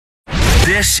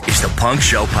This is the Punk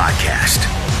Show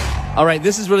Podcast. All right,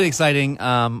 this is really exciting.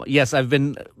 Yes, I've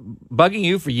been bugging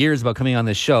you for years about coming on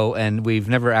this show, and we've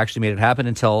never actually made it happen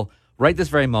until right this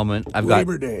very moment. I've got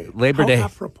Labor Day. Labor Day. How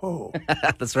apropos.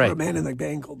 That's right. For a man in the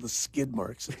band called the Skid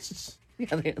Marks.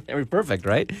 Yeah, they were perfect,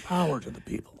 right? Power to the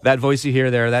people. That voice you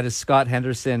hear there, that is Scott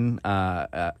Henderson,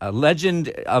 a legend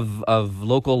of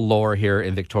local lore here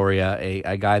in Victoria,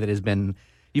 a guy that has been,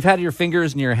 you've had your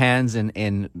fingers and your hands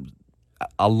in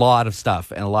a lot of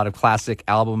stuff and a lot of classic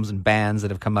albums and bands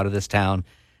that have come out of this town,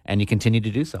 and you continue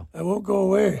to do so. I won't go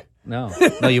away. No,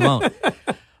 you won't.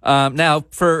 Now,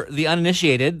 for the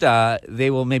uninitiated,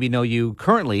 they will maybe know you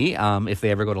currently if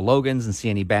they ever go to Logan's and see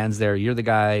any bands there. You're the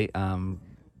guy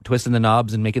twisting the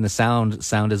knobs and making the sound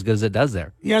as good as it does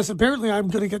there. Yes, apparently I'm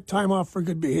going to get time off for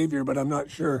good behavior, but I'm not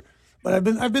sure. But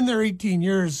I've been there 18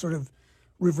 years, sort of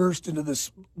reversed into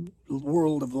this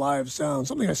world of live sound,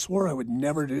 something I swore I would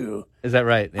never do. Is that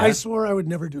right? Yeah. I swore I would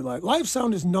never do live. Live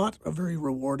sound is not a very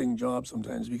rewarding job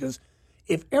sometimes because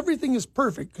if everything is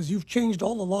perfect because you've changed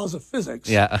all the laws of physics,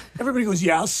 everybody goes,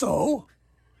 yeah, so?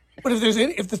 But if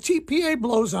the TPA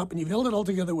blows up and you've held it all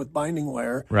together with binding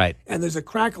wire, right, and there's a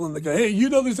crackle in the guy, hey,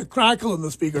 there's a crackle in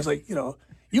the speaker. It's like,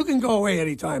 you can go away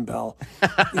anytime, pal.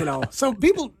 So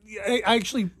people,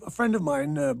 actually, a friend of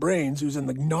mine, Brains, who's in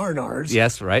the Narnars,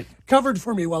 yes, right, covered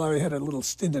for me while I had a little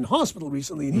stint in hospital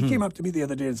recently, and he came up to me the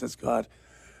other day and said, Scott,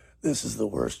 this is the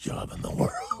worst job in the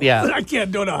world. Yeah.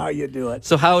 don't know how you do it.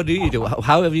 So how do you do it?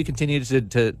 How have you continued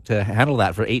to handle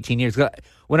that for 18 years?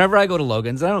 Whenever I go to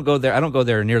Logan's, I don't go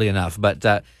there nearly enough,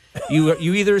 but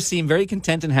you either seem very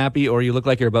content and happy or you look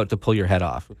like you're about to pull your head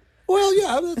off. Well,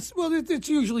 yeah, it's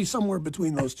usually somewhere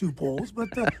between those two poles. But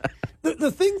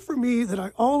the thing for me that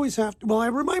I always have to, I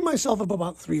remind myself of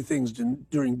about three things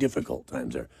during difficult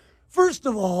times there. First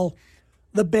of all,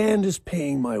 the band is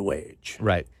paying my wage.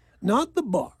 Right. Not the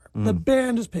bar. The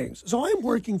band is paying. So I'm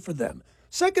working for them.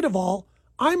 Second of all,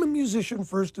 I'm a musician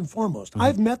first and foremost.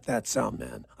 I've met that sound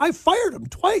man. I fired him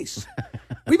twice.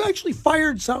 We've actually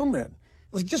fired sound men.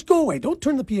 Like, just go away. Don't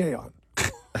turn the PA on.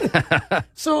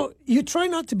 So you try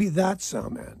not to be that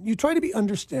sound man. You try to be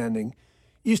understanding.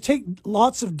 You take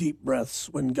lots of deep breaths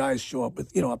when guys show up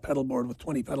with, a pedal board with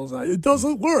 20 pedals on it. It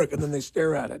doesn't work. And then they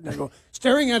stare at it. And I go,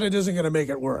 staring at it isn't going to make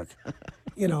it work.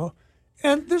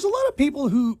 And there's a lot of people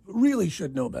who really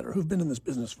should know better, who've been in this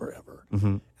business forever.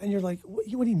 Mm-hmm. And you're like, what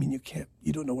do you mean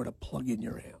you don't know where to plug in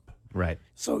your amp? Right.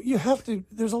 So you have to,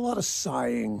 there's a lot of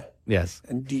sighing. Yes.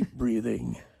 And deep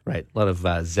breathing. Right. A lot of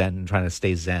zen, trying to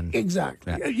stay zen.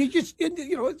 Exactly. Yeah.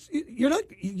 You're not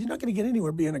going to get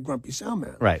anywhere being a grumpy sound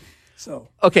man. Right. So.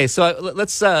 Okay, so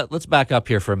let's back up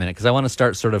here for a minute because I want to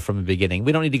start sort of from the beginning.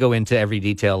 We don't need to go into every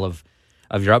detail of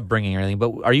your upbringing or anything,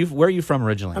 but where are you from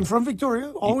originally? I'm from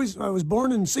Victoria. I was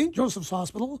born in St. Joseph's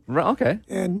Hospital. Okay.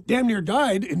 And damn near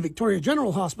died in Victoria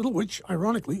General Hospital, which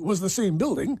ironically was the same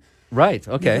building. Right.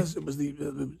 Okay. Because it was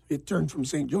it turned from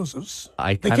St. Joseph's.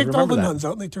 They kicked all the nuns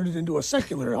out and they turned it into a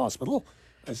secular hospital,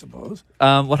 I suppose.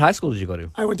 What high school did you go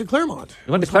to? I went to Claremont.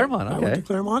 You went to Claremont. Okay. I went to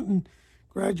Claremont and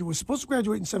was supposed to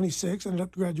graduate in 76. Ended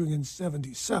up graduating in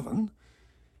 77.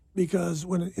 Because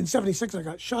in 76 I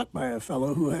got shot by a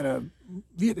fellow who had a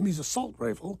Vietnamese assault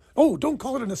rifle. Oh, don't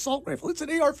call it an assault rifle. It's an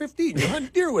AR-15. You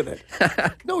hunt deer with it.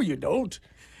 No, you don't.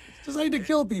 It's designed to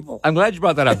kill people. I'm glad you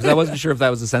brought that up because I wasn't sure if that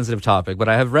was a sensitive topic. But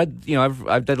I have read,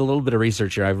 I've done a little bit of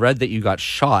research here. I've read that you got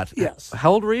shot. Yes.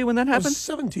 How old were you when that happened? I was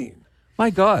 17. My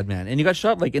God, man. And you got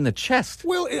shot like in the chest.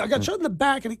 Well, I got shot in the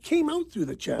back and it came out through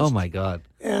the chest. Oh, my God.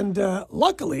 And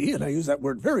luckily, and I use that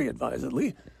word very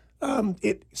advisedly,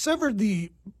 it severed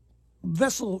the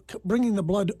vessel bringing the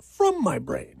blood from my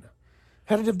brain.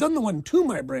 Had it have done the one to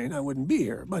my brain, I wouldn't be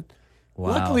here. But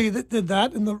luckily, it did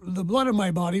that, and the blood in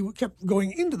my body kept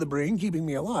going into the brain, keeping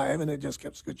me alive, and it just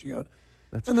kept switching out.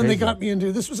 That's and then crazy. they got me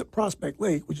into, this was at Prospect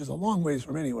Lake, which is a long ways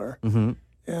from anywhere. Mm-hmm.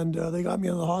 And they got me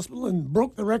into the hospital and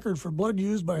broke the record for blood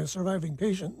used by a surviving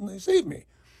patient, and they saved me.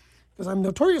 Because I'm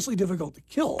notoriously difficult to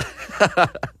kill.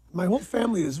 My whole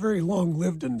family is very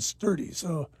long-lived and sturdy,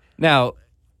 so... Now...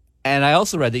 And I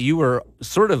also read that you were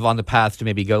sort of on the path to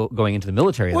maybe going into the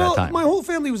military at that time. My whole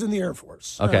family was in the Air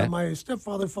Force. Okay. My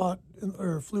stepfather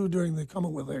flew during the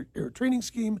Commonwealth Air Training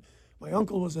Scheme. My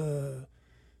uncle was a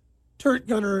turret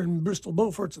gunner in Bristol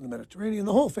Beauforts in the Mediterranean.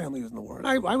 The whole family was in the war. And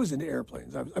I was into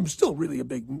airplanes. I'm still really a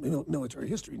big military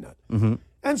history nut. Mm-hmm.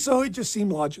 And so it just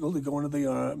seemed logical to go into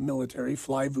the military,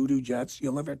 fly Voodoo jets.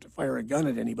 You'll never have to fire a gun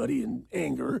at anybody in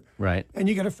anger. Right. And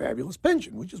you get a fabulous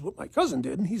pension, which is what my cousin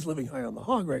did, and he's living high on the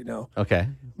hog right now. Okay.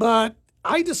 But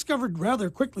I discovered rather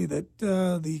quickly that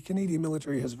the Canadian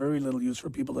military has very little use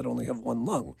for people that only have one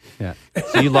lung. Yeah.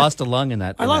 So you lost a lung in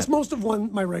that. I lost most of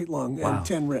my right lung and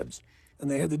 10 ribs.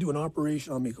 and they had to do an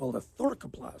operation on me called a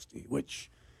thoracoplasty, which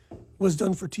was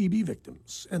done for TB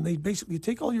victims. And they basically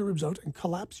take all your ribs out and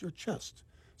collapse your chest,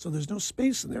 so there's no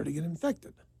space in there to get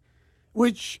infected,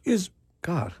 which is,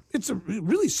 God. it's a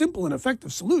really simple and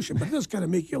effective solution, but it does kind of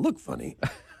make you look funny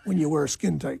when you wear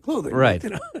skin-tight clothing. Right.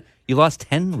 You know? You lost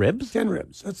 10 ribs? 10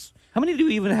 ribs. That's, How many do you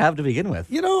even have to begin with?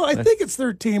 I think it's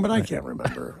 13, but I can't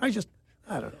remember. I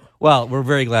don't know. Well, we're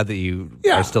very glad that you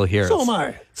are still here. So am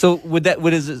I. So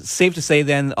is it safe to say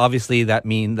then, obviously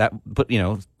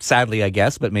sadly, I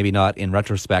guess, but maybe not in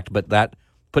retrospect, but that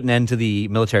put an end to the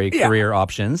military career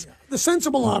options. The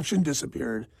sensible option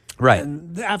disappeared. Right.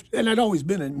 And I'd always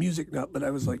been a music nut, but I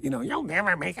was like, you'll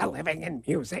never make a living in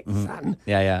music, son.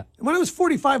 Yeah. And when I was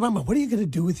 45, I'm like, what are you going to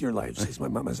do with your life? Says my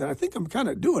mom. I said, I think I'm kind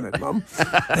of doing it, Mom.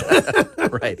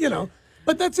 Right.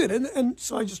 But that's it. And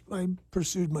so I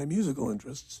pursued my musical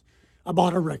interests. I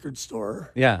bought a record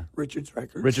store. Yeah. Richard's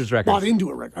Records. Richard's Records. Bought into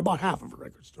a record. I bought half of a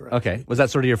record store. Actually. Okay. Was that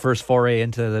sort of your first foray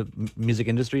into the music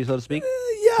industry, so to speak?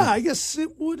 Yeah, I guess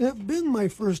it would have been my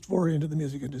first foray into the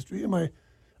music industry. And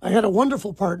I had a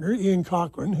wonderful partner, Ian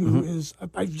Cochran, who is,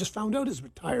 I just found out is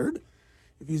retired.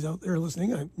 If he's out there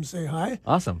listening, I can say hi.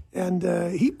 Awesome. And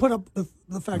he put up with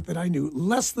the fact that I knew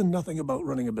less than nothing about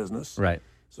running a business. Right.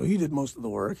 So he did most of the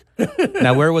work.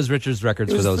 Now, where was Richard's Records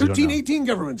It for was those who don't know? 1318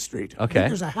 Government Street. I Okay. think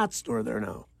there's a hat store there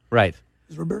now. Right.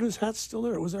 Is Roberta's hat still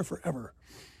there? It was there forever.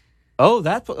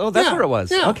 That's Yeah, where it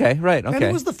was. yeah. Okay, right, okay. And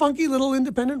it was the funky little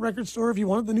independent record store. If you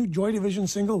wanted the new Joy Division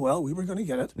single, well, we were going to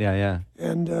get it. Yeah.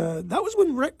 And that was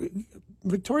when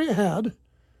Victoria had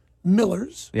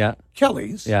Miller's, Yeah.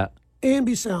 Kelly's, Yeah.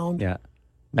 A&B Sound, Yeah.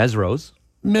 Mesrose.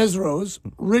 Mesrose,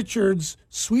 Richards,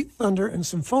 Sweet Thunder, and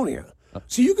Symphonia.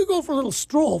 So you could go for a little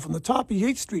stroll from the top of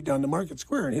Yates Street down to Market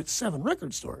Square and hit 7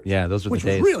 record stores. Yeah, those were the which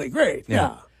days. was really great.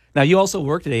 Yeah. Now, you also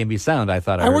worked at A&B Sound, I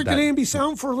thought. I heard worked that. at A&B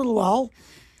Sound for a little while,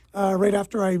 right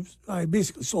after I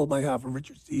basically sold my half of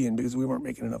Richards to Ian because we weren't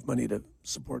making enough money to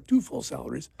support 2 full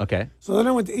salaries. Okay. So then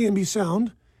I went to A&B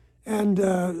Sound, and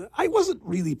I wasn't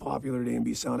really popular at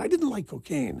A&B Sound. I didn't like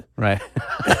cocaine. Right.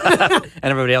 And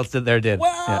everybody else did. Well,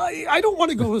 I don't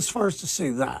want to go as far as to say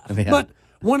that. Yeah. But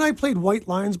when I played White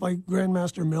Lines by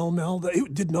Grandmaster Mel Mel,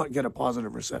 it did not get a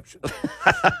positive reception.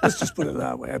 Let's just put it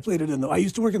that way. I played it I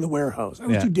used to work in the warehouse. I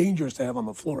was Yeah. too dangerous to have on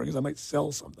the floor because I might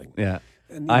sell something. Yeah.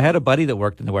 And, I had a buddy that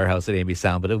worked in the warehouse at A&B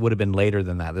Sound, but it would have been later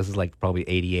than that. This is like probably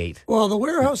 88. Well, the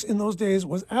warehouse in those days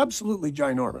was absolutely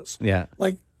ginormous. Yeah.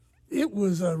 Like, it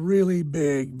was a really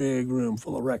big, big room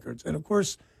full of records. And of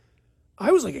course,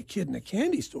 I was like a kid in a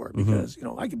candy store because,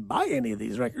 I could buy any of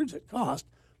these records at cost.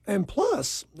 And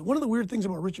plus, one of the weird things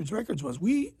about Richards Records was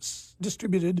we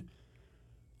distributed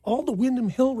all the Windham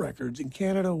Hill records in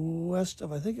Canada west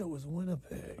of, I think it was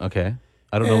Winnipeg. Okay.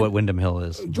 I don't know And what Windham Hill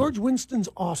is. George Winston's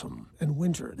Autumn and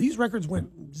Winter. These records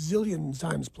went zillion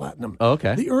times platinum. Oh,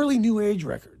 okay. The early New Age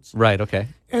records. Right, okay.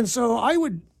 And so I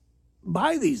would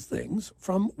buy these things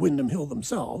from Windham Hill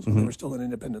themselves when they were still an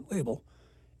independent label.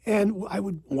 And I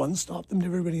would one-stop them to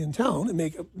everybody in town and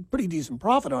make a pretty decent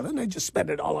profit on it. And I'd just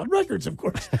spend it all on records, of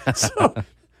course. So I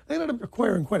ended up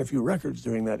acquiring quite a few records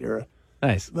during that era.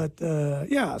 Nice. But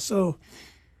so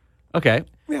Okay.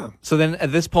 yeah. So then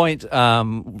at this point,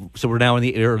 so we're now in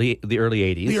the early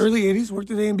 80s. The early 80s, worked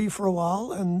at A&B for a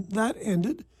while, and that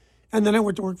ended. And then I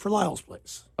went to work for Lyle's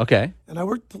Place. Okay. And I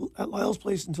worked at Lyle's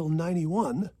Place until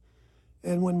 91.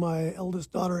 And when my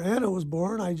eldest daughter, Anna, was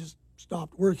born, I just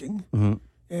stopped working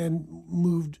and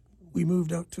we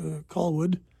moved out to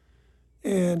Colwood.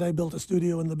 And I built a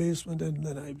studio in the basement, and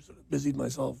then I sort of busied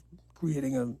myself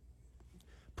creating a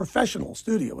professional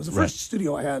studio. It was the first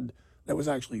studio I had that was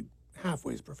actually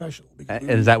halfway professional. And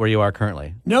is that where you are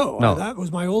currently? No, No. that was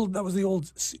the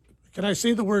old. Can I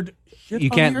say the word shit? You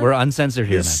on can't. here? We're uncensored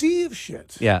here, The man. Sea of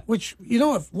Shit. Yeah. Which,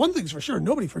 if one thing's for sure,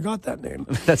 nobody forgot that name.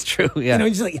 That's true. Yeah.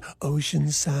 Just like Ocean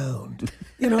Sound.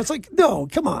 It's like, no,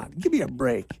 come on, give me a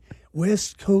break.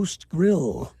 West Coast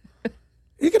Grill.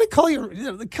 You're going to call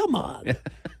come on.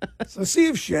 So Sea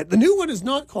of Shit. The new one is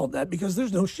not called that because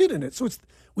there's no shit in it. So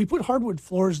we put hardwood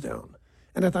floors down.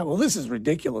 And I thought, well, this is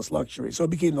ridiculous luxury. So it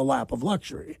became the lap of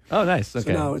luxury. Oh, nice.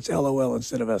 Okay. So now it's LOL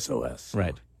instead of SOS.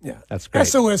 Right. Yeah. That's great.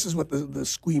 SOS is what the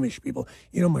squeamish people,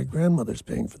 my grandmother's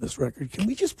paying for this record. Can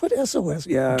we just put SOS?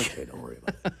 Yeah, okay, don't worry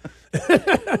about it.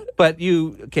 But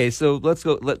so let's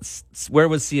go. Where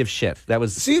was Sea of Shit? That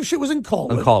was Sea of Shit was in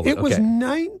Colwood. In Colwood, It was okay.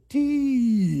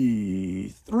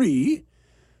 93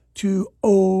 to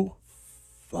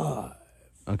 05.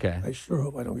 okay. I sure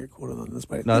hope I don't get quoted on this,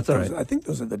 but No, that's all right. I think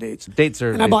those are the dates. Dates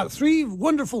are. And I bought 3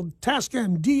 wonderful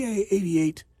Tascam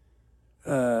DA88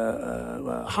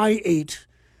 high 8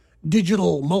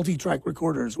 digital multi-track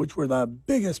recorders, which were the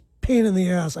biggest pain in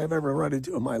the ass I've ever run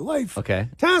into in my life. Okay.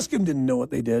 Tascam didn't know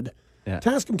what they did. Yeah.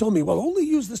 Tascam told me, well, only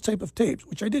use this type of tape,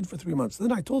 which I did for 3 months.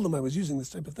 Then I told them I was using this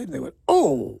type of tape, and they went,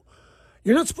 oh,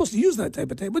 you're not supposed to use that type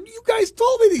of tape, but you guys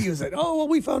told me to use it. Oh, well,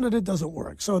 we found out it doesn't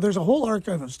work. So there's a whole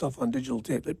archive of stuff on digital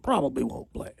tape that probably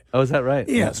won't play. Oh, is that right?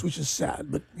 Yes, which is sad,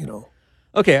 but,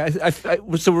 Okay,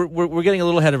 so we're getting a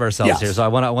little ahead of ourselves Yes. here. So I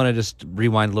want to just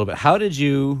rewind a little bit. How did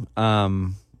you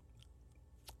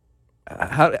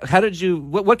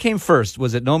what came first?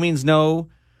 Was it No Means No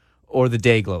or the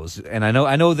Dayglows? And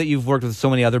I know that you've worked with so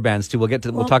many other bands too.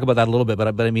 We'll talk about that a little bit.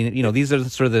 But I mean, these are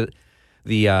sort of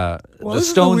the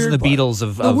Stones and the part. Beatles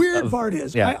of the weird part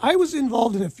is yeah. I was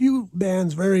involved in a few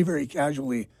bands very, very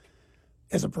casually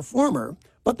as a performer,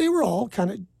 but they were all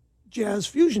kind of jazz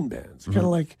fusion bands, kind of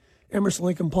like Emerson,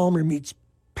 Lake and Palmer meets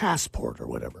Passport or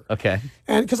whatever. Okay.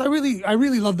 And because I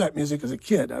really loved that music as a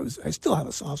kid, I still have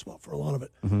a soft spot for a lot of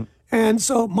it. And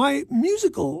so my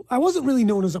musical, I wasn't really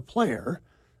known as a player.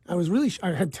 I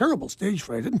had terrible stage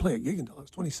fright. I didn't play a gig until I was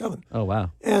 27. Oh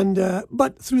wow. And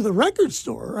but through the record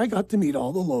store, I got to meet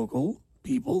all the local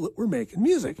people that were making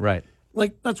music. Right.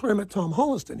 Like that's where I met Tom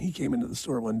Holliston. He came into the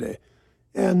store one day,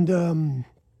 and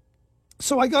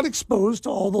so I got exposed to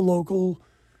all the local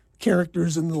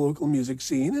characters in the local music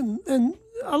scene, and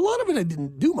a lot of it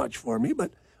didn't do much for me,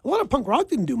 but a lot of punk rock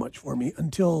didn't do much for me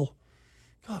until,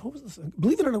 God, what was this?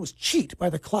 Believe it or not, it was Cheat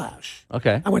by The Clash.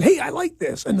 Okay. I went, hey, I like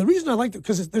this. And the reason I liked it,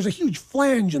 because there's a huge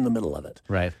flange in the middle of it.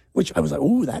 Right. Which I was like,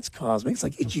 ooh, that's cosmic. It's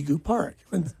like Ichigo Park.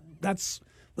 And that's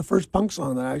the first punk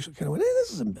song that I actually kind of went, hey,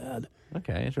 this isn't bad.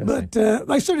 Okay, interesting. But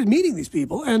I started meeting these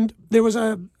people, and there was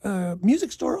a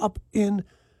music store up in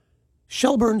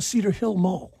Shelburne Cedar Hill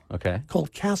Mall Okay.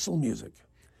 called Castle Music,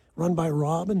 run by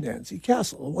Rob and Nancy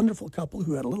Castle, a wonderful couple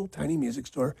who had a little tiny music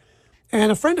store. And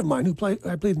a friend of mine who I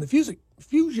played in the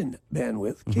fusion band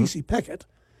with, Casey Peckett,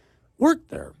 worked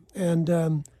there.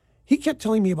 And he kept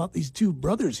telling me about these two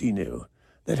brothers he knew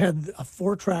that had a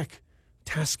 4-track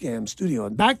Tascam studio.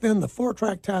 And back then, the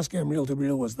 4-track Tascam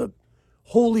reel-to-reel was the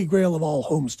holy grail of all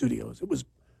home studios. It was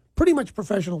pretty much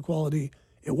professional quality.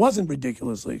 It wasn't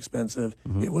ridiculously expensive.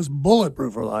 It was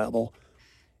bulletproof reliable.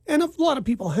 And a lot of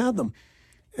people had them.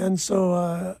 And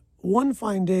so one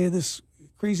fine day, this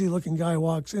crazy-looking guy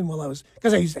walks in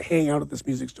because I used to hang out at this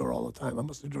music store all the time. I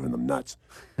must have driven them nuts.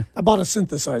 I bought a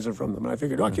synthesizer from them, and I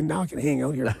figured, now I can hang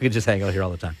out here. I could just hang out here all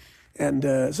the time. And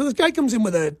so this guy comes in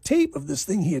with a tape of this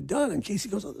thing he had done, and Casey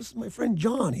goes, oh, this is my friend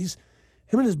John. Him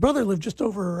and his brother live just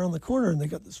over around the corner, and they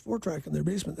got this 4-track in their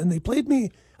basement. And they played me,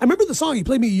 I remember the song, he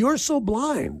played me You're So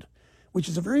Blind, which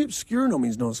is a very obscure No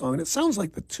Means No song, and it sounds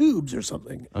like the Tubes or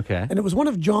something. Okay. And it was one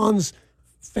of John's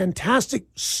fantastic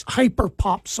hyper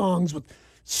pop songs with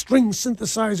string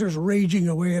synthesizers raging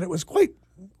away, and it was quite,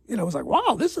 I was like,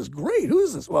 wow, this is great. Who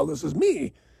is this? Well, this is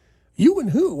me. You and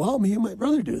who? Well, me and my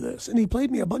brother do this. And he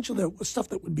played me a bunch of the stuff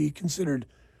that would be considered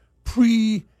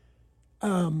Wormies.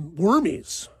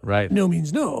 Right. No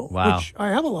Means No. Wow. Which I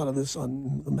have a lot of this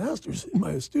on the masters in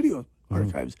my studio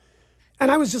archives. And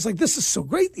I was just like, this is so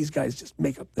great. These guys just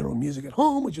make up their own music at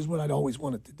home, which is what I'd always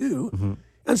wanted to do.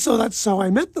 And so that's how I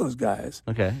met those guys.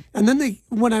 Okay. And then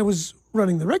when I was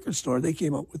running the record store, they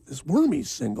came up with this Wormies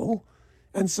single.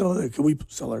 And so can we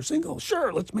sell our single?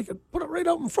 Sure, let's put it right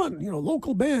out in front,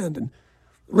 local band. And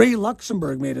Ray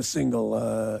Luxembourg made a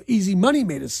single. Easy Money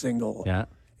made a single. Yeah.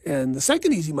 And the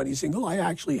second Easy Money single, I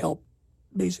actually helped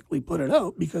basically put it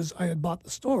out because I had bought the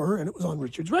store and it was on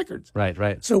Richards Records. Right,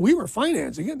 right. So we were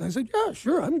financing it, and I said, yeah,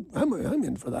 sure, I'm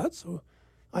in for that. So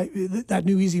that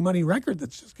new Easy Money record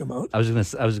that's just come out. I was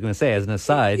gonna say, as an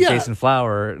aside, Yeah. Jason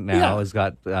Flower now Yeah. has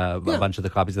got a bunch of the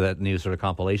copies of that new sort of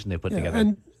compilation they put together.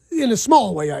 And in a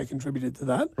small way, I contributed to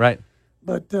that, Right.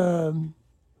 but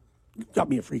got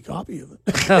me a free copy of it.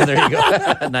 Oh, there you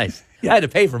go. Nice. I had to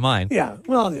pay for mine. Yeah,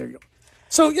 well, there you go.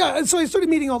 So, yeah, and so I started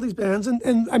meeting all these bands,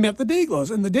 and I met the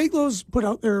Dayglows. And the Dayglows put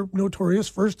out their notorious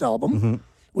first album,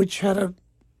 which had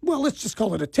let's just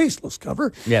call it a tasteless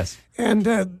cover. Yes. And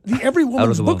the Every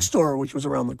Woman's the Womb. Bookstore, which was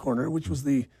around the corner, which was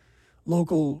the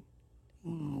local,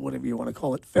 whatever you want to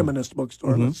call it, feminist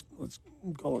bookstore. Let's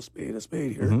call a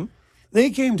spade here. They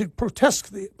came to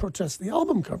protest the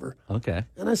album cover. Okay.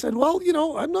 And I said, well,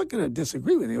 I'm not going to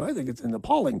disagree with you. I think it's an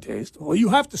appalling taste. Well, you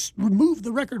have to remove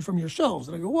the record from your shelves.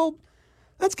 And I go, well,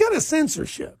 that's kind of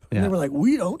censorship. And Yeah. they were like,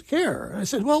 we don't care. And I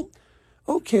said, well,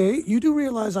 okay, you do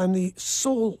realize I'm the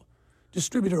sole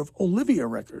distributor of Olivia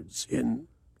Records in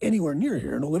anywhere near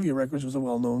here. And Olivia Records was a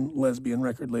well-known lesbian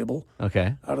record label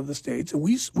Okay. out of the States. And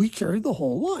we carried the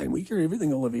whole line. We carried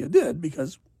everything Olivia did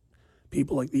because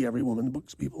people like the Every Woman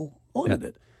Books people wanted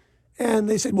it. And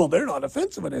they said, well, they're not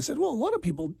offensive. And I said, well, a lot of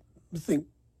people think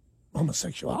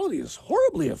homosexuality is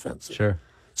horribly offensive. Sure.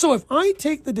 So if I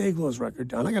take the Dayglows record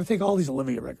down, I got to take all these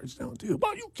Olivia records down too.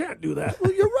 Well, you can't do that.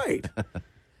 Well, you're right.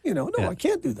 No, I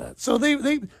can't do that. So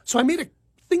so I made a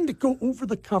thing to go over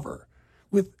the cover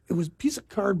it was a piece of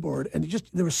cardboard, and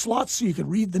there were slots so you could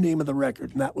read the name of the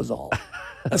record, and that was all.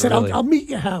 I said, Really? I'll meet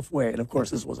you halfway. And of course,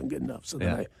 this wasn't good enough. So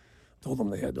then I told them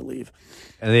they had to leave.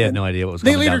 And they had no idea what was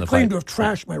They coming down later the claimed pipe. to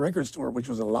have trashed my record store, which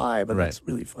was a lie, but Right. that's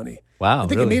really funny. Wow, I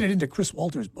think really? it made it into Chris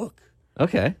Walter's book,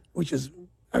 Okay. which is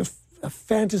a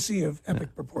fantasy of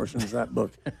epic proportions, that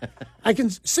book. I can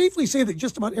safely say that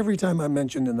just about every time I'm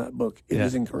mentioned in that book, it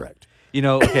is incorrect.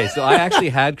 Okay, so I actually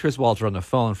had Chris Walter on the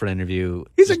phone for an interview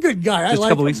He's a good guy. I just a like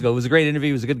couple him. weeks ago. It was a great interview.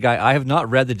 He was a good guy. I have not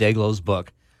read the Dayglows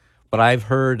book, but I've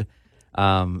heard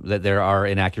that there are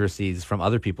inaccuracies from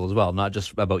other people as well, not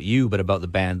just about you, but about the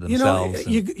band themselves.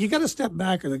 You got to step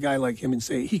back with a guy like him and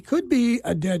say he could be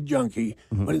a dead junkie,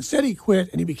 but instead he quit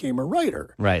and he became a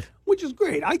writer. Right. Which is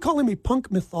great. I call him a punk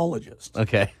mythologist.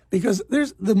 Okay. Because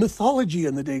there's the mythology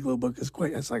in the Dayglow book is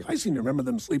it's like, I seem to remember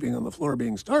them sleeping on the floor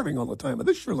being starving all the time, but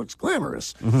this sure looks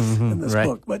glamorous in this Right.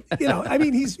 book. But, I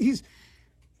mean,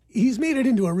 he's made it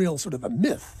into a real sort of a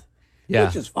myth, Yeah.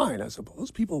 which is fine, I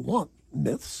suppose. People want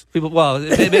myths. Well,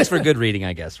 it makes for good reading,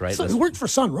 I guess, right? So it worked for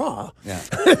Sun Ra. Yeah.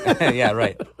 Yeah,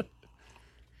 right.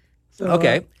 So,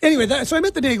 Okay. Anyway, so I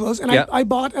met the Dayglows, and Yeah. I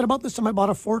bought, at about this time, I bought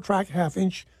a 4-track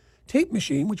half-inch tape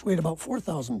machine, which weighed about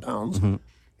 4,000 pounds. Mm-hmm.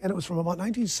 And it was from about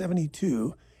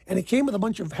 1972. And it came with a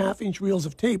bunch of half-inch reels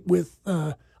of tape with,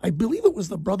 I believe it was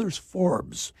the Brothers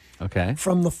Forbes Okay.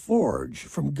 from the Forge,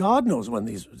 from God knows when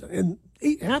these. And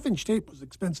half-inch tape was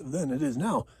expensive then, it is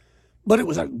now. But it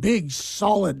was a big,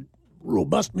 solid,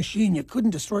 robust machine. You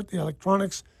couldn't distort the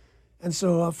electronics. And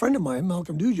so a friend of mine,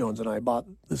 Malcolm Dew-Jones, and I bought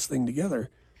this thing together.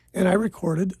 And I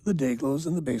recorded the Dayglows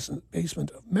in the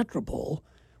basement of Metropole,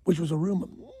 which was a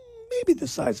room maybe the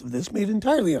size of this, made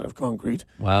entirely out of concrete.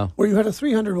 Wow. Where you had a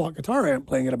 300-watt guitar amp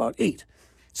playing at about 8.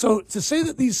 So to say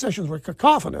that these sessions were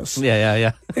cacophonous,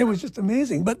 Yeah. it was just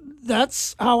amazing. But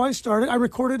that's how I started. I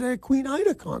recorded a Queen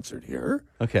Ida concert here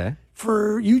Okay.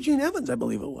 for Eugene Evans, I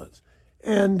believe it was.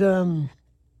 And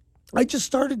I just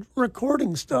started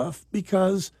recording stuff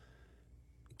because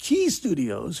Key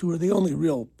Studios, who are the only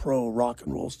real pro rock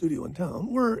and roll studio in town,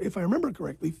 were, if I remember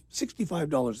correctly,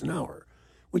 $65 an hour,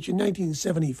 which in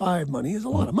 1975 money is a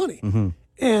lot of money.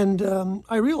 And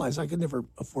I realized I could never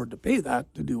afford to pay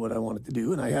that to do what I wanted to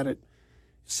do. And I had it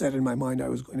set in my mind I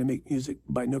was going to make music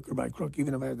by nook or by crook,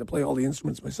 even if I had to play all the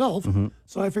instruments myself.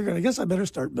 So I figured, I guess I better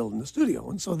start building a studio.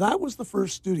 And so that was the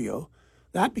first studio.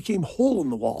 That became Hole in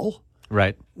the Wall,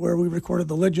 Right. where we recorded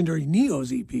the legendary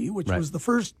Neos EP, which Right. was the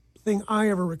first thing I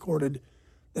ever recorded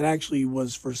that actually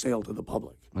was for sale to the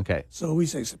public. Okay. So we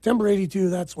say September '82.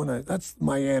 That's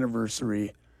my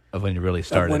anniversary Of when you really of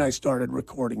started. when I started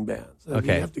recording bands. I mean,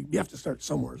 Okay. you have to start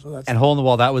somewhere. So that's And Hole in the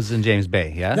Wall, that was in James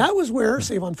Bay, yeah? that was where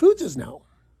Save on Foods is now.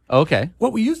 Okay.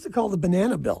 What we used to call the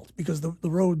banana belt, because the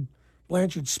road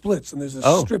Blanchard splits and there's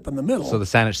a strip in the middle. So the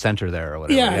Saanich Center there or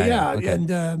whatever. Yeah. Okay.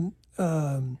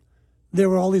 And there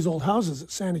were all these old houses that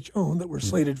Saanich owned that were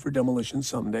slated for demolition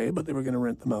someday, but they were going to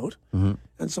rent them out.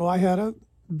 And so I had a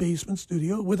basement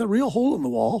studio with a real hole in the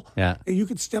wall. Yeah. And you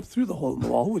could step through the hole in the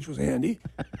wall, which was handy.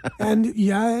 And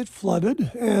it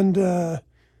flooded. And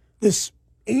this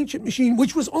ancient machine,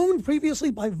 which was owned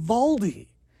previously by Valdi.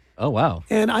 Oh, wow.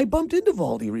 And I bumped into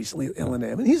Valdi recently at L&M,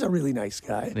 and he's a really nice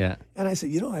guy. Yeah. And I said,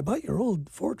 I bought your old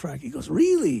 4-track. He goes,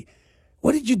 really?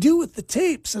 What did you do with the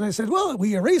tapes? And I said, well,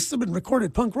 we erased them and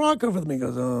recorded punk rock over them. He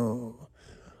goes, oh,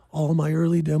 all my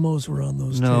early demos were on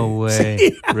those No tapes.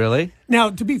 way. Really? Now,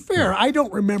 to be fair, I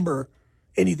don't remember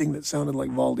anything that sounded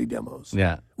like Valdi demos.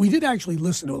 Yeah. We did actually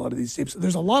listen to a lot of these tapes.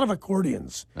 There's a lot of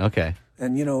accordions. Okay.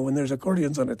 And, when there's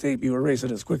accordions on a tape, you erase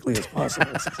it as quickly as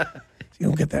possible. So you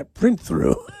don't get that print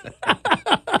through.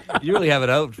 You really have it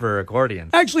out for accordion.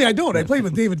 Actually, I don't. I played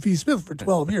with David F. Smith for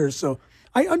 12 years, so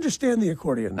I understand the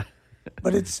accordion.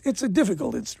 But it's a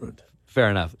difficult instrument.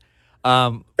 Fair enough.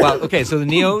 Well, okay, so the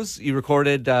Neos, you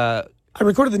recorded... I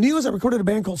recorded the Neos. I recorded a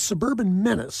band called Suburban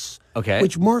Menace, Okay.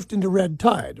 which morphed into Red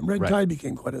Tide. And Red Right. Tide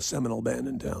became quite a seminal band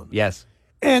in town. Yes.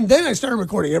 And then I started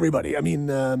recording everybody. I mean,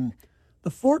 the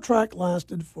 4-track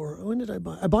lasted for, when did I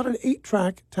buy? I bought an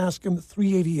 8-track Tascam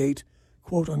 388,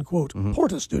 quote unquote,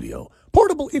 Porta Studio.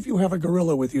 Portable if you have a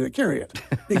gorilla with you to carry it,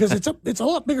 because it's a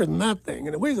lot bigger than that thing,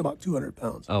 and it weighs about 200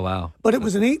 pounds. Oh, wow. But it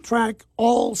was an 8-track,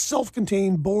 all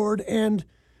self-contained board and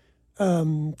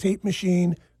tape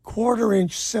machine, 1/4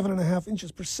 inch, 7.5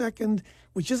 inches per second,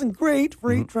 which isn't great for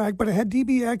 8-track, but it had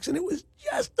DBX, and it was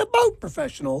just about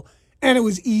professional, and it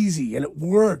was easy, and it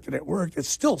worked, It's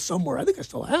still somewhere. I think I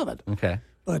still have it. Okay.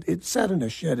 but it sat in a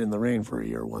shed in the rain for a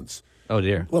year once. Oh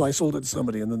dear. Well, I sold it to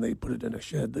somebody, and then they put it in a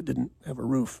shed that didn't have a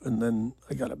roof, and then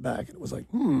I got it back, and it was like,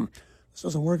 this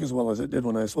doesn't work as well as it did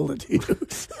when I sold it to you.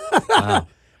 Wow.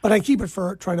 But I keep it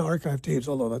for trying to archive tapes,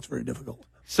 although that's very difficult.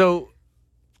 So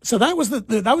that was the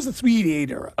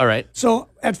 388 era. all right. So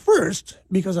at first,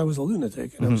 because I was a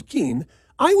lunatic and I was keen,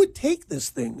 I would take this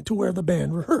thing to where the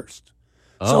band rehearsed.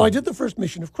 So Oh. I did the first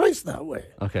Mission of Christ that way.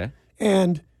 Okay.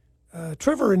 And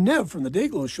Trevor and Nev from the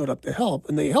Dayglow showed up to help,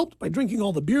 and they helped by drinking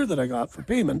all the beer that I got for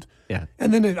payment. Yeah.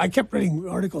 And then I kept reading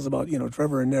articles about,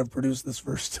 Trevor and Nev produced this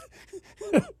first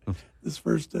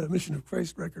Mission of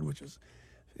Christ record, which is,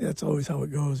 that's always how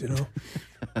it goes,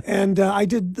 And I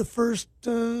did the first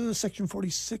Section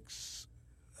 46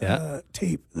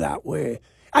 tape that way.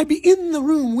 I'd be in the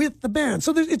room with the band,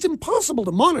 so it's impossible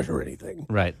to monitor anything.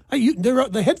 Right.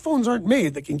 The headphones aren't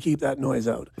made that can keep that noise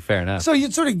out. Fair enough. So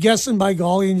you'd sort of guessing by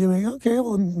golly, and you think, okay,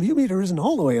 well, the view meter isn't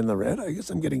all the way in the red. I guess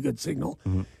I'm getting good signal.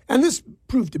 Mm-hmm. And this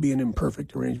proved to be an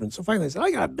imperfect arrangement. So finally I said,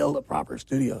 I got to build a proper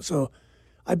studio. So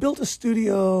I built a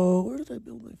studio. Where did I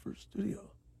build my first studio?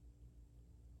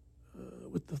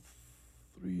 With the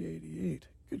 388.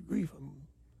 Good grief.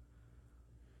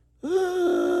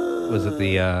 Was it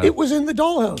the It was in the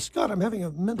Dollhouse. God, I'm having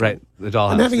a mental... right, the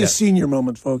Dollhouse? I'm having yeah. a senior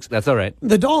moment, folks. That's all right.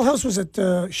 The Dollhouse was at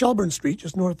Shelburne Street,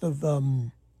 just north of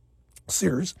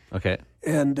Sears. Okay.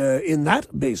 And in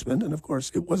that basement, and of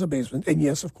course it was a basement, and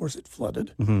yes, of course it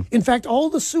flooded. Mm-hmm. In fact, all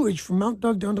the sewage from Mount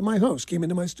Doug down to my house came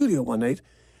into my studio one night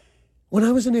when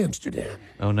I was in Amsterdam.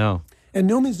 Oh no. And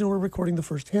No Means No were recording the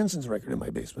first Hanson's record in my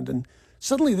basement. And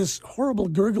suddenly this horrible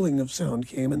gurgling of sound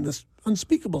came, and this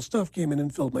unspeakable stuff came in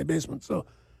and filled my basement. So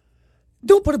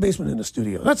don't put a basement in a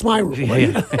studio. That's my rule.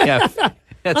 Yeah. That's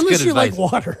Unless good you advice.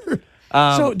 like water.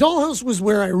 So Dollhouse was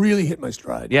where I really hit my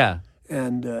stride. Yeah.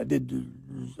 And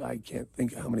I can't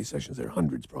think how many sessions there,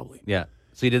 hundreds probably. Yeah.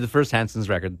 So you did the first Hanson's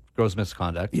record, Gross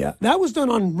Misconduct. Yeah, that was done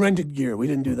on rented gear. We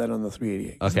didn't do that on the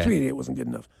 388. 'Cause Okay. The 388 wasn't good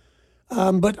enough.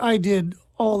 But I did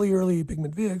all the early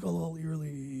Pigment Vehicle, all the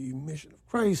early Mission of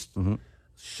Christ,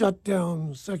 shut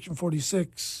down Section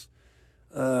 46.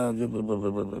 And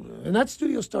that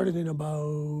studio started in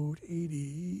about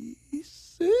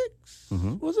 86,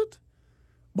 was it?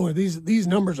 Boy, these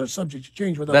numbers are subject to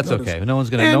change without That's notice. okay. No one's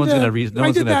gonna. And, no one's gonna.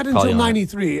 I did that call until you on it.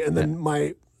 '93, and then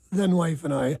my then wife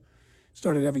and I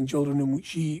started having children, and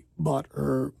she bought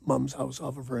her mom's house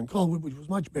off of her in Colwood, which was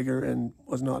much bigger and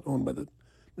was not owned by the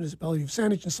municipality of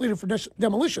Saanich and slated for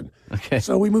demolition. Okay.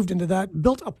 So we moved into that,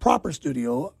 built a proper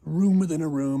studio, room within a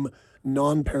room,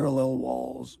 non-parallel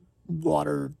walls,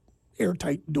 water,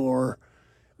 airtight door.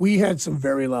 We had some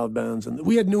very loud bands, and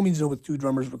we had No Means No with two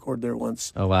drummers record there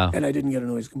once. Oh wow. And I didn't get a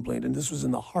noise complaint, and this was in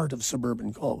the heart of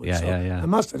suburban Colwood. Yeah, so yeah. I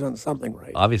must have done something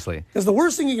right. Obviously. Because the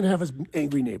worst thing you can have is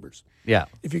angry neighbors. Yeah.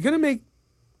 If you're going to make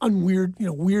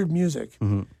weird music,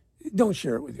 don't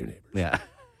share it with your neighbors. Yeah.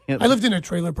 I lived in a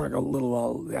trailer park a little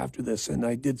while after this, and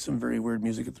I did some very weird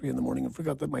music at 3 a.m. and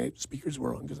forgot that my speakers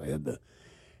were on because I had the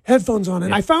headphones on.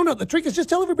 And I found out the trick is just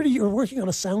tell everybody you're working on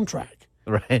a soundtrack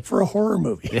Right. for a horror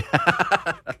movie.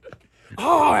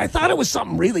 Oh, I thought it was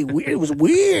something really weird. It was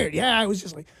weird. Yeah, I was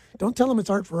just like, don't tell them it's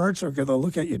art for art's sake, or they'll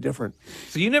look at you different.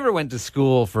 So you never went to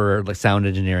school for like sound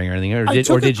engineering or anything, or I did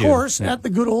took you? a course Yeah. at the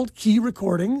good old Key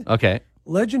Recording. Okay.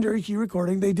 Legendary Key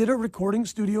Recording. They did a recording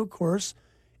studio course,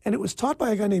 and it was taught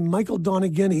by a guy named Michael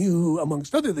Donegheny, who,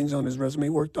 amongst other things on his resume,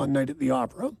 worked on Night at the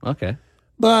Opera. Okay.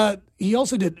 But he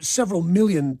also did several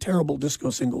million terrible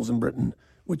disco singles in Britain,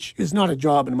 which is not a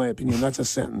job, in my opinion. That's a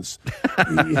sentence.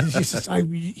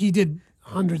 He did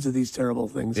hundreds of these terrible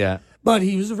things. Yeah. But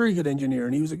he was a very good engineer,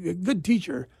 and he was a good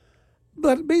teacher.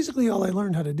 But basically, all I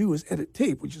learned how to do was edit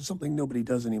tape, which is something nobody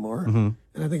does anymore. And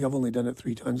I think I've only done it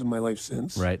 3 times in my life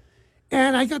since. Right.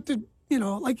 And I got to,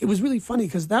 it was really funny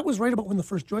because that was right about when the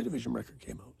first Joy Division record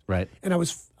came out. Right. And I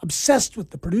was obsessed with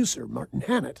the producer, Martin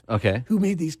Hannett, Okay. who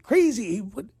made these crazy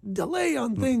delay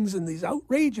on things and these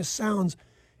outrageous sounds.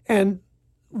 And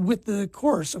with the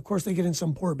course, of course, they get in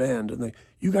some poor band and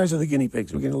you guys are the guinea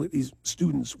pigs. We're going to let these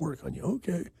students work on you.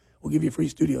 Okay, we'll give you free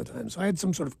studio time. So I had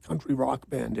some sort of country rock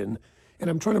band in, and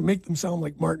I'm trying to make them sound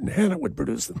like Martin Hannett would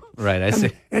produce them. Right. I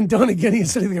see. And Donegheny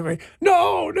is sitting there going,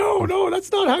 no,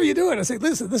 that's not how you do it. I say,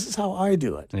 listen, this is how I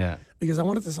do it. Yeah. Because I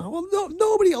wanted to sound, well,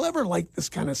 nobody will ever like this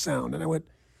kind of sound. And I went,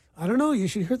 I don't know, you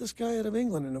should hear this guy out of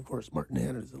England. And of course, Martin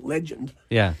Hannett is a legend.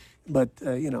 Yeah. But,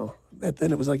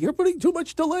 then it was like, you're putting too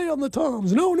much delay on the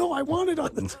toms. No, I want it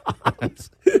on the toms.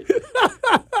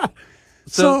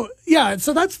 So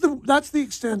that's the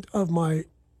extent of my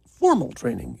formal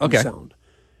training in Okay. sound.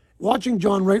 Watching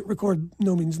John Wright record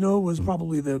No Means No was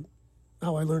probably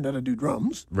how I learned how to do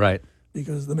drums. Right.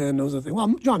 because the man knows a thing.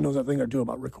 Well, John knows a thing or two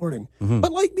about recording.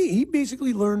 But like me, he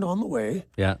basically learned on the way.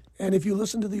 Yeah. And if you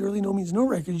listen to the early No Means No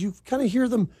records, you kind of hear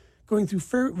them going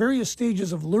through various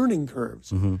stages of learning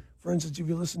curves. For instance, if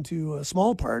you listen to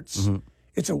Small Parts,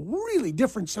 it's a really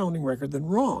different sounding record than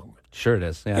Wrong. Sure it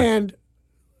is. Yeah. And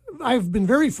I've been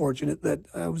very fortunate that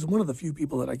I was one of the few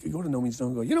people that I could go to No Means No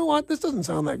and go, you know what, this doesn't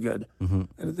sound that good. And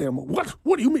they're like,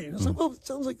 what do you mean? I was like, well, it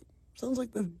sounds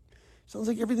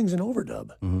like everything's an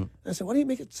overdub. I said, why don't you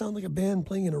make it sound like a band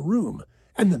playing in a room?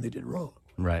 And then they did Wrong.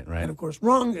 Right. And of course,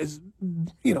 Wrong is,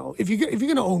 if you're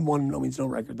going to own one No Means No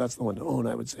record, that's the one to own,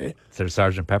 I would say. So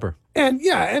Sgt. Pepper. And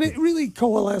and it really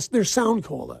coalesced. Their sound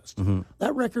coalesced.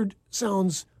 That record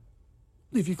sounds.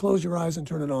 If you close your eyes and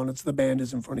turn it on, it's the band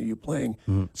is in front of you playing.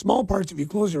 Small Parts, if you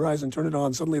close your eyes and turn it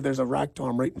on, suddenly there's a rack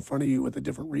tom right in front of you with a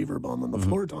different reverb on than the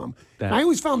floor tom. And I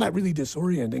always found that really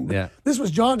disorienting. But this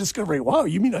was John discovering, wow,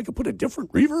 you mean I could put a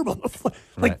different reverb on the floor?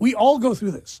 Like, we all go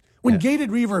through this. When gated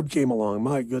reverb came along,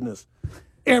 my goodness,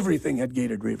 everything had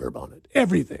gated reverb on it.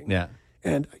 Everything. Yeah.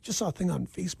 And I just saw a thing on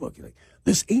Facebook, like,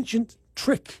 this ancient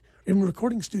trick in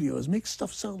recording studios makes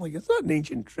stuff sound like it's not an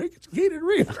ancient trick, it's gated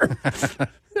reverb.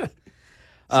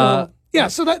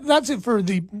 So that's it for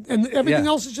and everything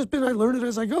else has just been I learn it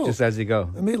as I go. Just as you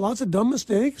go. I made lots of dumb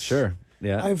mistakes. Sure.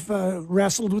 Yeah. I've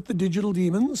wrestled with the digital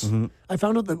demons. I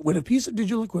found out that when a piece of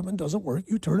digital equipment doesn't work,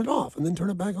 you turn it off and then turn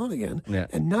it back on again. Yeah.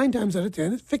 And 9 times out of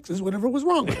 10, it fixes whatever was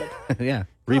wrong with it. Yeah.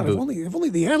 God, Reboot. if only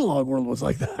the analog world was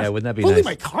like that. Yeah, wouldn't that be if only nice?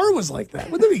 my car was like that.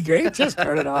 Wouldn't that be great? Just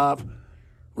turn it off.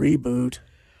 Reboot.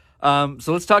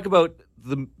 So let's talk about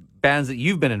the bands that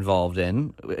you've been involved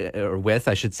in, or with,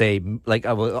 I should say. Like,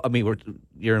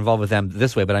 you're involved with them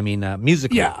this way, but I mean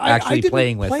musically, I didn't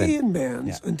playing with. play in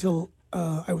bands until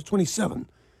I was 27.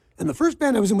 And the first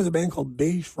band I was in was a band called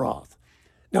Beige Froth.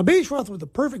 Now, Beige Froth was the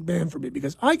perfect band for me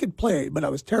because I could play, but I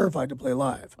was terrified to play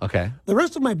live. Okay. The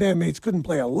rest of my bandmates couldn't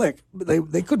play a lick, but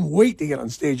they couldn't wait to get on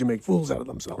stage and make fools out of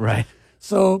themselves. Right.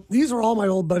 So these are all my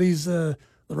old buddies, the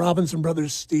Robinson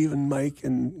brothers, Steve and Mike,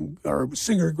 and our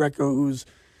singer Greco, who's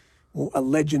a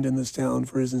legend in this town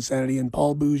for his insanity, and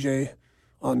Paul Bouget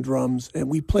on drums. And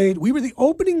we were the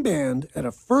opening band at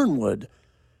a Fernwood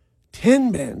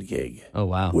 10-band gig. Oh,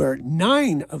 wow. Where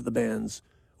 9 of the bands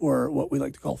were what we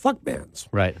like to call fuck bands.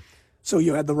 Right. So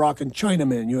you had the Rockin'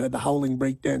 Chinamen, you had the Howling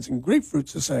Breakdancing Grapefruit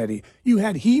Society, you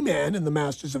had He-Man and the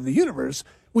Masters of the Universe,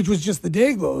 which was just the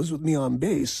Dayglows with me on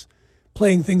bass,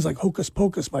 playing things like Hocus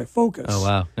Pocus by Focus. Oh,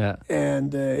 wow. Yeah.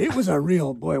 And it was a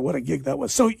real, boy, what a gig that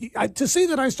was. So to say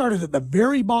that I started at the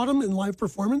very bottom in live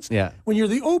performance, when you're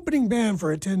the opening band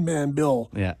for a 10-man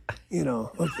bill, okay.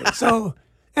 So,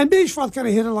 and Beige Froth kind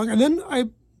of hit along. And then I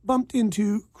bumped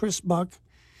into Chris Buck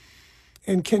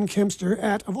and Ken Kempster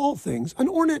at, of all things, an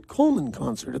Ornette Coleman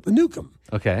concert at the Newcomb.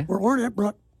 Okay. Where Ornette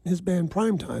brought his band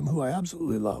Primetime, who I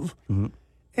absolutely love.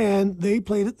 And they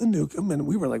played at the Newcomb, and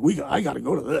we were like, I got to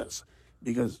go to this.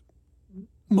 Because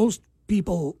most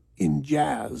people in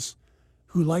jazz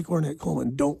who like Ornette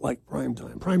Coleman don't like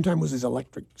Primetime. Primetime was his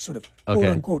electric sort of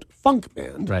quote-unquote funk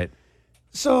band. Right.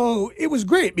 So it was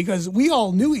great because we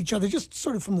all knew each other just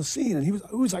sort of from the scene. And he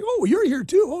was like, oh, you're here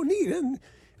too? Oh, neat.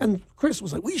 And Chris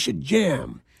was like, we should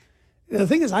jam. And the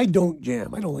thing is, I don't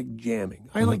jam. I don't like jamming.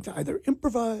 I like to either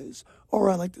improvise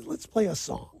or I like to, let's play a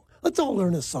song. Let's all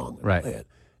learn a song and play it.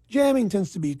 Jamming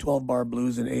tends to be 12-bar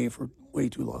blues in A for way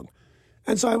too long.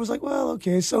 And so I was like, well,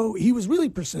 okay. So he was really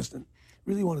persistent,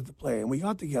 really wanted to play. And we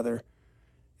got together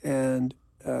and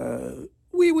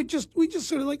we just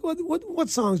sort of like, what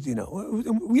songs do you know?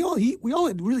 We all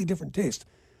had really different taste,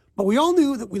 but we all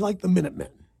knew that we liked the Minutemen.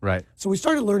 Right. So we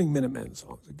started learning Minutemen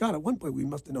songs. God, at one point we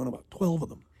must have known about 12 of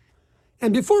them.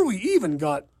 And before we even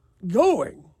got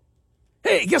going,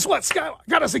 hey, guess what? Sky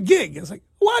got us a gig. It's like,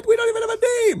 what? We don't even have a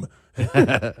name.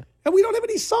 And we don't have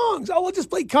any songs. Oh, we'll just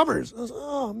play covers. I was like,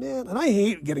 oh, man. And I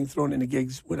hate getting thrown into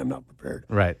gigs when I'm not prepared.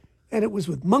 Right. And it was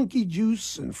with Monkey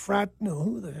Juice and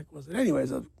who the heck was it?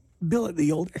 Anyways, a bill at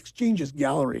the old Exchanges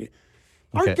Gallery.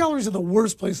 Art galleries are the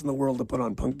worst place in the world to put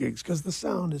on punk gigs because the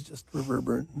sound is just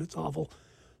reverberant and it's awful.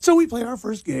 So we played our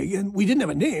first gig and we didn't have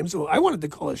a name. So I wanted to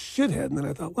call us Shithead. And then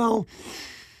I thought, well,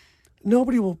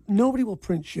 nobody will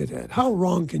print Shithead. How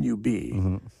wrong can you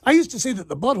be? I used to say that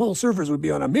the Butthole Surfers would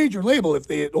be on a major label if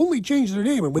they had only changed their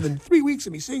name. And within 3 weeks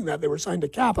of me saying that, they were signed to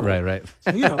Capitol. Right.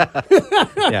 So,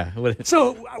 Yeah.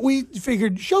 So we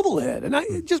figured Shovelhead. And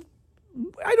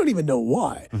I don't even know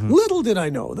why. Little did I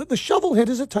know that the Shovelhead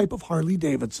is a type of Harley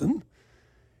Davidson.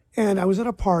 And I was at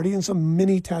a party and some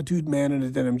mini tattooed man in a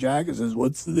denim jacket says,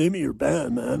 what's the name of your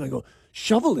band, man? I go,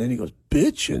 Shovelhead. He goes,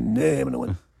 bitchin' name. And I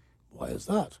went, why is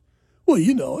that? Well,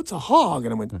 it's a hog.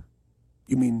 And I went,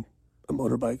 you mean a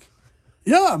motorbike?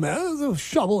 Yeah, man, it was a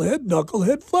shovelhead,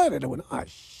 knucklehead, flathead. I went,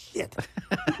 shit.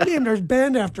 Named our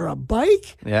band after a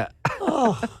bike? Yeah.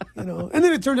 And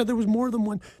then it turned out there was more than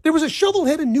one. There was a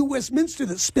shovelhead in New Westminster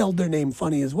that spelled their name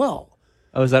funny as well.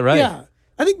 Oh, is that right? Yeah.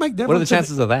 I think Mike Devlin. What are the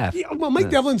chances of that? Yeah, well, Mike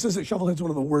Devlin says that shovelhead's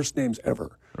one of the worst names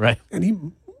ever. Right. And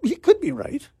he could be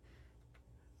right.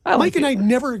 Mike and I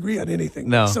never agree on anything.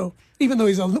 No. So even though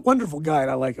he's a wonderful guy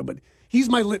and I like him, but he's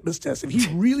my litmus test. If he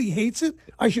really hates it,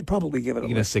 I should probably give it a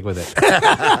You're going to listen. stick with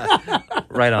it.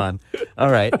 Right on.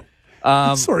 All right.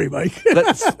 Sorry, Mike.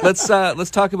 Let's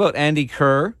talk about Andy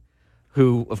Kerr,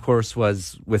 who, of course,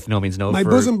 was with No Means No. My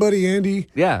bosom buddy Andy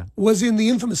Yeah. was in The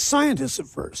Infamous Scientists at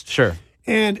first. Sure.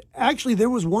 And actually,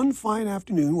 there was one fine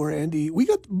afternoon where we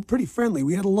got pretty friendly.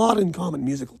 We had a lot in common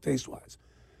musical taste-wise.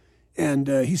 And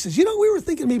he says, we were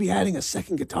thinking maybe adding a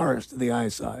second guitarist to the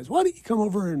I-Size. Why don't you come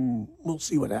over and we'll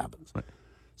see what happens? Right.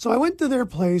 So I went to their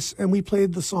place and we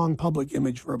played the song Public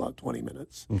Image for about 20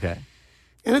 minutes. Okay.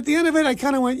 And at the end of it, I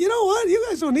kind of went, you know what? You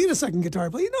guys don't need a second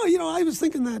guitar player. I was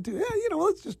thinking that too.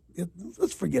 Yeah,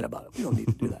 let's forget about it. We don't need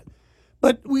to do that.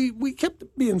 But we kept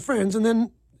being friends. And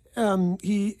then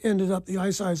the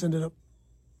I-Size ended up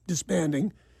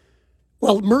disbanding.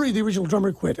 Well, Murray, the original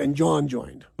drummer, quit and John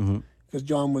joined. Mm-hmm. Because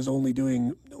John was only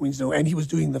doing No Means No, and he was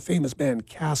doing the famous band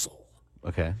Castle,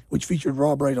 Okay. which featured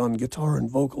Rob Wright on guitar and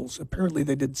vocals. Apparently,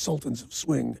 they did Sultans of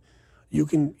Swing.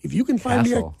 If you can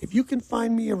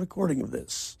find me a recording of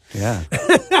this. Yeah.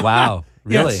 Wow.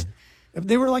 Really? Yes.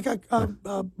 They were like a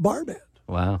bar band.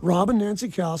 Wow. Rob and Nancy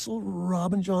Castle,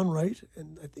 Rob and John Wright,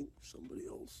 and I think somebody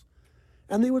else.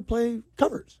 And they would play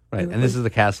covers. Right. And this is the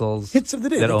Castles. Hits of the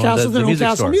day. That The own Castles that own music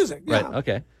Castle store. Music. Right. Yeah.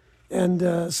 Okay.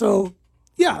 And so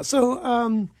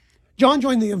John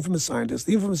joined The Infamous Scientists.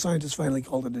 The Infamous Scientists finally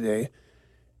called it a day.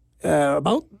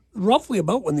 Roughly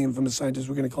about when The Infamous Scientists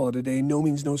were going to call it a day, No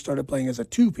Means No started playing as a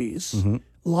two-piece,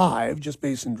 live, just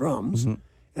bass and drums. Mm-hmm.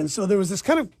 And so there was this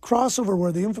kind of crossover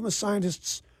where The Infamous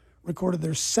Scientists recorded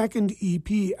their second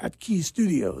EP at Key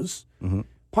Studios,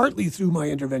 partly through my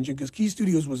intervention, because Key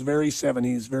Studios was very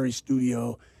 70s, very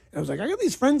studio. And I was like, I got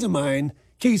these friends of mine,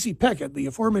 Casey Peckett, the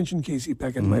aforementioned Casey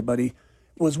Peckett, my buddy,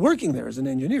 was working there as an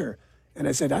engineer. And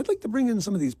I said, I'd like to bring in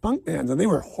some of these punk bands. And they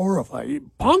were horrified.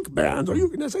 Punk bands? Are you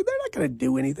going to say they're not going to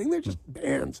do anything? They're just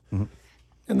bands. Mm-hmm.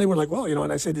 And they were like, well,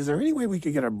 and I said, is there any way we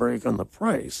could get a break on the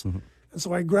price? Mm-hmm. And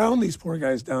so I ground these poor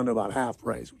guys down to about half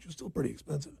price, which was still pretty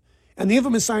expensive. And The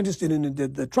Infamous Scientists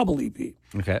did the Trouble EP,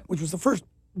 which was the first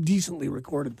decently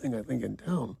recorded thing, I think, in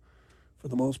town for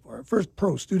the most part. First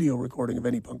pro studio recording of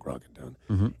any punk rock in town.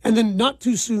 Mm-hmm. And then not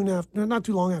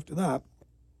too long after that,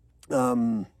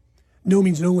 No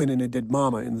Means No went in and did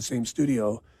Mama in the same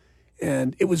studio.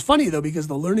 And it was funny, though, because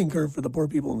the learning curve for the poor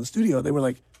people in the studio, they were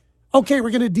like, okay,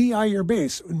 we're going to DI your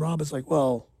bass. And Rob is like,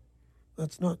 well,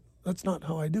 that's not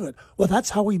how I do it. Well,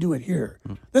 that's how we do it here.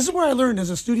 Mm-hmm. This is where I learned as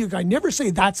a studio guy, never say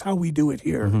that's how we do it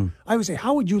here. Mm-hmm. I would say,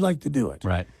 how would you like to do it?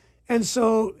 Right. And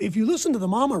so if you listen to the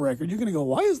Mama record, you're going to go,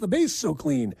 why is the bass so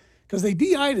clean? Because they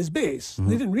DI'd his bass. Mm-hmm.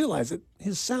 They didn't realize that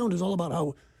his sound is all about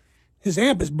how his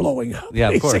amp is blowing up. Yeah,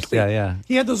 basically. Of course. Yeah.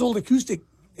 He had those old acoustic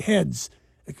bass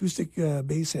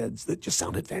heads that just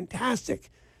sounded fantastic.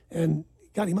 And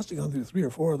God, he must have gone through 3 or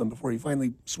 4 of them before he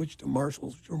finally switched to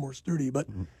Marshalls, which were more sturdy. But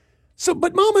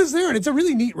but Mama's there, and it's a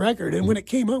really neat record. And when it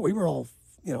came out, we were all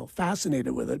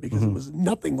fascinated with it because it was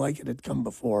nothing like it had come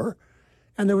before.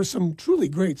 And there were some truly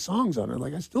great songs on it.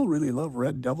 Like I still really love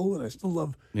Red Devil, and I still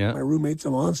love My Roommate's a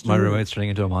Monster. My Roommate's Turning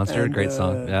into a Monster, and, great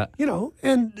song. Yeah.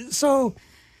 And so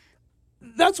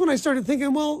that's when I started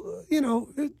thinking, well,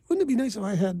 wouldn't it be nice if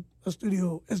I had a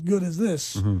studio as good as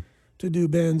this to do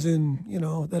bands in,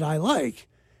 that I like?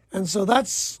 And so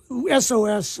that's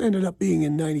SOS ended up being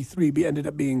in 93,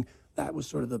 that was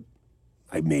sort of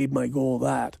I made my goal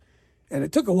that. And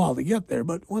it took a while to get there,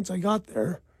 but once I got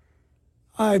there,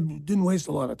 I didn't waste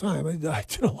a lot of time. I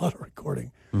did a lot of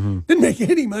recording. Mm-hmm. Didn't make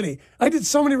any money. I did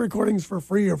so many recordings for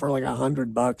free or for like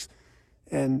 $100.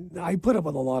 And I put up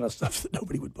with a lot of stuff that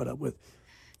nobody would put up with.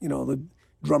 The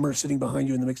drummer sitting behind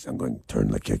you in the mix down going,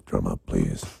 turn the kick drum up,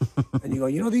 please. And you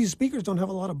go, these speakers don't have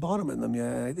a lot of bottom in them.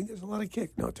 Yeah, I think there's a lot of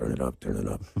kick. No, turn it up.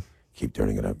 Keep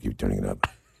turning it up.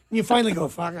 And you finally go,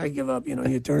 fuck, I give up.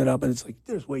 You turn it up and it's like,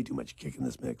 there's way too much kick in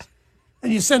this mix.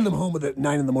 And you send them home with it at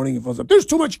 9 in the morning and phones up, there's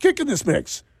too much kick in this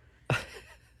mix. It's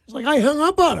like, I hung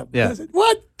up on him. Yeah. I said,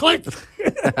 what? Click.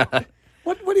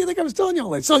 What do you think I was telling you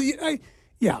all that? So,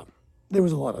 there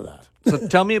was a lot of that. So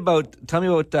tell me about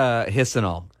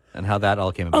Hissinol and how that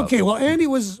all came about. Okay, well,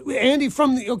 Andy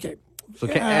from the, okay. So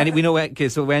Andy, we know,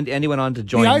 so Andy went on to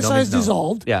join the No I-Size Means No.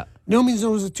 dissolved. Yeah. No Means No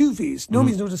was a 2-piece. No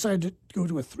Means No decided to go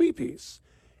to a 3-piece.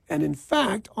 And in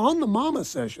fact, on the Mama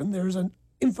session, there's an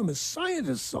infamous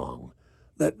Scientist song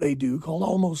that they do called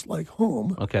Almost Like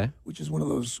Home, Okay. which is one of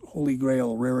those holy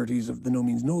grail rarities of the No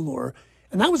Means No lore.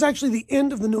 And that was actually the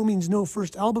end of the No Means No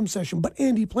first album session, but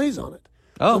Andy plays on it.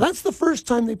 Oh. So that's the first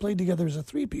time they played together as a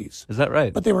three-piece. Is that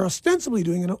right? But they were ostensibly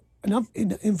doing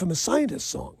an infamous Scientist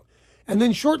song. And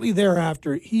then shortly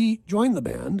thereafter, he joined the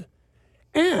band.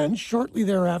 And shortly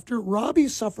thereafter, Robbie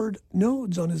suffered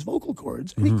nodes on his vocal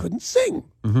cords, and he couldn't sing.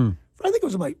 For I think it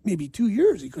was like maybe 2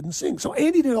 years he couldn't sing. So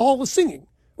Andy did all the singing.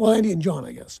 Well, Andy and John,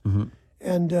 I guess.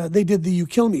 And they did the You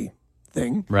Kill Me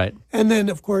thing. Right. And then,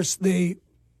 of course, they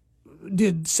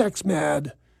did Sex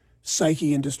Mad.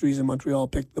 Psyche Industries in Montreal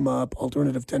picked them up.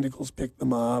 Alternative Tentacles picked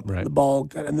them up. Right. The Ball,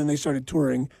 and then they started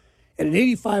touring. And in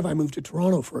 '85, I moved to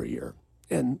Toronto for a year.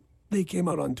 And they came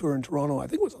out on tour in Toronto. I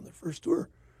think it was on their first tour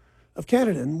of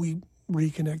Canada. And we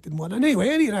reconnected and whatnot. Anyway,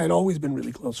 Andy and I had always been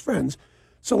really close friends.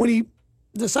 So when he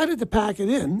decided to pack it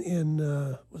in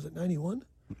was it 91?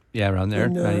 Yeah, around there.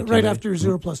 And, 92 right maybe. after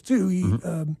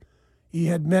 0+2, he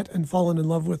had met and fallen in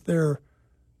love with their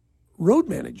road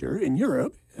manager in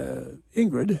Europe,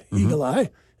 Ingrid, Eagle Eye,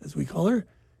 as we call her,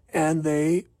 and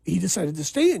he decided to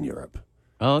stay in Europe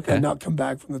Oh, okay. and not come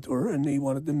back from the tour, and he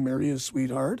wanted to marry his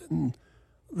sweetheart, and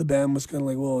the band was kind of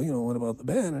like, well, what about the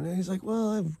band? And he's like,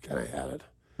 well, I've kind of had it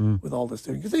with all this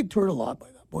thing, because they toured a lot by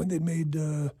that point. They'd made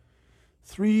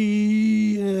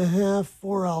 3.5,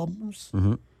 4 albums.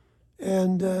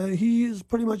 And he is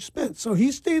pretty much spent. So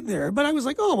he stayed there. But I was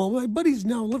like, oh, well, my buddy's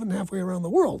now living halfway around the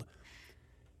world.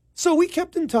 So we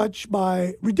kept in touch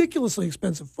by ridiculously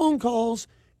expensive phone calls,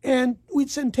 and we'd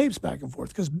send tapes back and forth,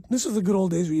 because this is the good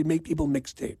old days where you'd make people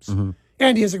mix tapes.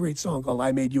 And he has a great song called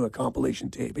I Made You a Compilation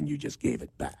Tape, and you just gave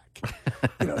it back.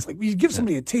 It's like you give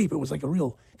somebody a tape, it was like a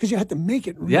real, because you had to make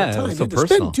it in real Yeah, it time. was You so had to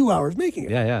personal. spend 2 hours making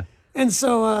it. Yeah, yeah. And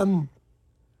so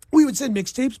we would send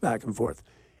mixed tapes back and forth.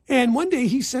 And one day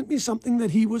he sent me something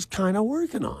that he was kind of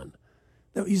working on.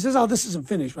 Now, he says, oh, this isn't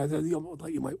finished, but I thought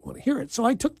you might want to hear it. So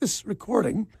I took this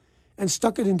recording and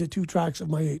stuck it into 2 tracks of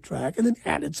my 8-track and then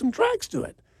added some tracks to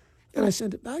it. And I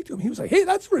sent it back to him. He was like, hey,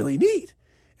 that's really neat.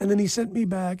 And then he sent me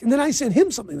back. And then I sent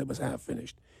him something that was half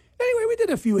finished. Anyway, we did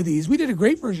a few of these. We did a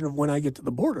great version of When I Get to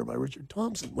the Border by Richard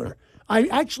Thompson, where I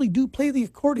actually do play the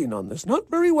accordion on this. Not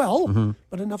very well,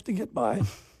 but enough to get by.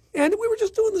 And we were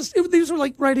just doing this. These were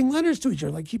like writing letters to each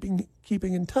other, like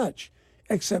keeping in touch.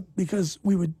 Except because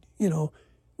we would, we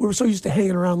were so used to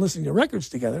hanging around listening to records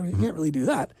together. You can't really do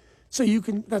that. So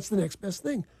that's the next best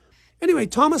thing. Anyway,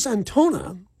 Thomas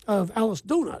Antona of Alice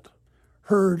Donut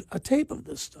heard a tape of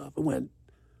this stuff and went,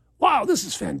 wow, this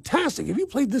is fantastic. Have you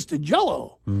played this to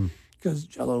Jello? Because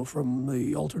Jello from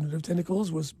the Alternative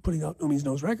Tentacles was putting out No Means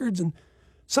No's records, and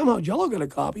somehow Jello got a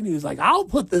copy, and he was like, I'll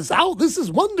put this out. This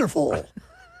is wonderful.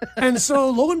 And so,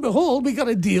 lo and behold, we got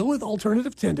a deal with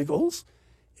Alternative Tentacles.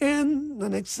 And the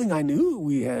next thing I knew,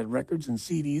 we had records and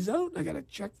CDs out. I got a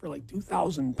check for like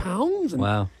 £2,000. And,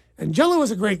 Wow. And Jello was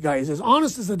a great guy. He's as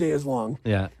honest as the day is long.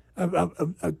 Yeah.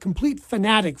 A complete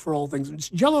fanatic for all things.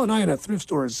 Jello and I in a thrift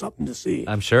store is something to see.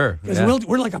 I'm sure. Because Yeah.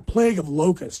 we're like a plague of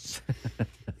locusts.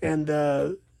 And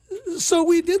so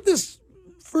we did this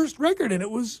first record, and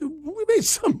we made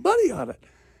some money on it.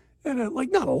 And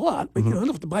like, not a lot, but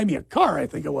enough to buy me a car, I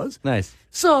think it was. Nice.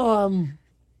 So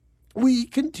we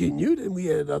continued, and we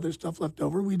had other stuff left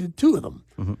over. We did 2 of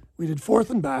them. We did Forth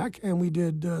and Back, and we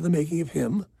did The Making of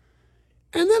Him.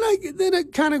 And then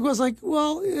it kind of was like,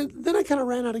 then I kind of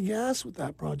ran out of gas with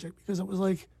that project, because it was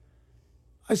like,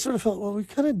 I sort of felt, well, we've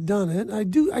kind of done it.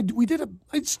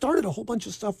 I started a whole bunch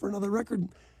of stuff for another record,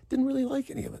 didn't really like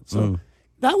any of it. So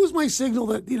that was my signal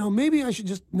that, maybe I should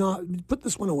just not put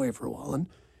this one away for a while. And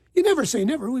you never say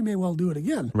never. We may well do it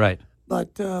again. Right.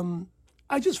 But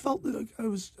I just felt that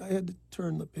I had to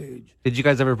turn the page. Did you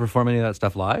guys ever perform any of that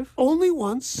stuff live? Only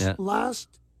once Yeah. last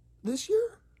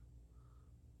year.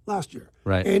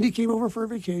 Right. Andy came over for a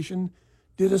vacation,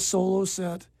 did a solo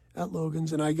set at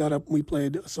Logan's, and I got up and we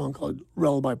played a song called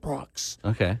Rel by Prox,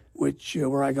 Okay. which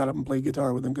where I got up and played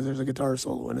guitar with him, because there's a guitar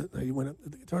solo in it. And I went up to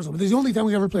the guitar solo. But it's the only time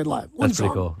we ever played live. One That's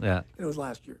pretty song. cool. Yeah. And it was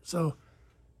last year. So,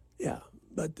 yeah.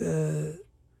 But,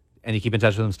 And you keep in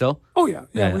touch with them still? oh, yeah.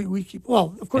 Yeah. We keep,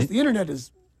 well, of course, the internet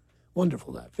is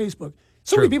wonderful, that. Facebook.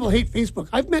 So True. many people hate Facebook.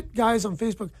 I've met guys on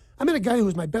Facebook. I met a guy who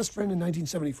was my best friend in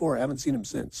 1974. I haven't seen him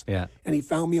since. Yeah. And he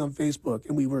found me on Facebook,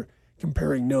 and we were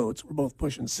comparing notes. We're both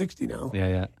pushing 60 now. Yeah,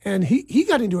 yeah. And he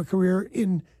got into a career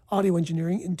in audio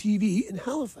engineering and TV in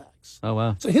Halifax. Oh,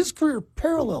 wow. So his career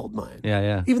paralleled mine. Yeah,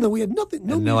 yeah. Even though we had nothing,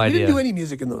 no music. We idea. didn't do any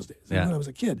music in those days Yeah. when I was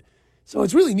a kid. So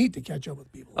it's really neat to catch up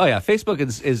with people. Oh, yeah. Facebook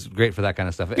is great for that kind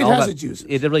of stuff. It has its uses.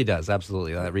 It really does.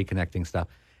 Absolutely. That reconnecting stuff.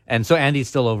 And so Andy's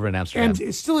still over in Amsterdam. And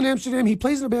it's still in Amsterdam. He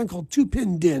plays in a band called Two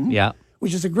Pin Din. Yeah.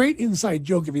 which is a great inside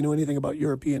joke if you know anything about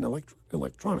European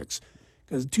electronics,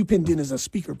 because 2-pin DIN is a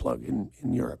speaker plug in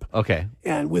Europe. Okay.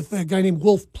 And with a guy named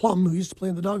Wolf Plum, who used to play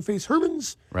in the Dogface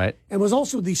Hermans, Right. and was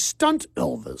also the stunt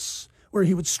Elvis, where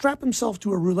he would strap himself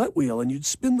to a roulette wheel and you'd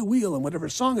spin the wheel, and whatever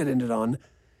song it ended on,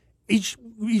 each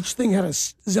thing had a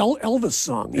Elvis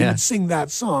song. He Yeah. would sing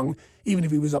that song even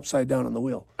if he was upside down on the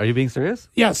wheel. Are you being serious?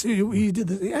 Yes, he did.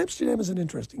 Amsterdam is an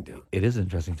interesting town. It is an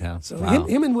interesting town. So Wow.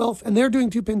 him and Wilf, and they're doing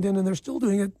 2-pin DIN, and they're still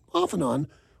doing it off and on.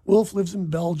 Wolf lives in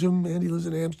Belgium, Andy lives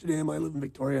in Amsterdam, I live in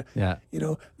Victoria. Yeah. You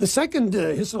know, the second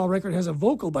Hissedal record has a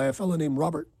vocal by a fellow named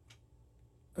Robert.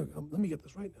 Let me get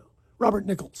this right now. Robert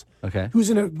Nichols. Okay.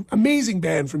 Who's in an amazing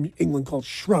band from England called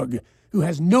Shrug, who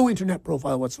has no internet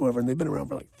profile whatsoever, and they've been around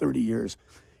for like 30 years.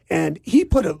 And he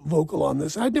put a vocal on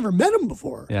this. I'd never met him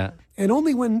before. Yeah. And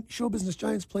only when Show Business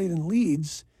Giants played in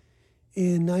Leeds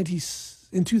in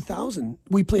 2000,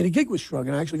 we played a gig with Shrug,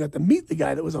 and I actually got to meet the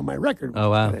guy that was on my record. Which Oh,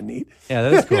 wow. was kind of neat. Yeah,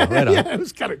 that is cool. Right on. Yeah, it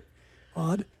was kind of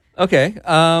odd. Okay.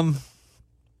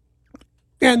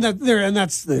 And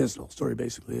that's the Hissedal story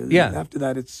basically. Yeah. After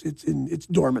that, it's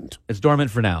dormant. It's dormant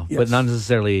for now, but Yes. not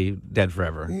necessarily dead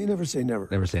forever. You never say never.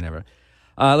 Never say never.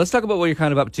 Let's talk about what you're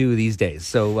kind of up to these days.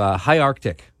 So, High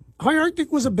Arctic. High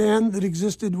Arctic was a band that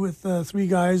existed with 3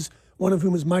 guys, one of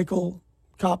whom is Michael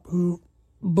Kopp, who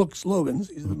books Logan's.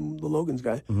 He's the Logan's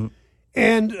guy. Mm-hmm.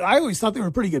 And I always thought they were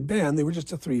a pretty good band. They were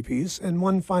just a 3-piece. And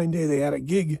one fine day, they had a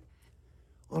gig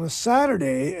on a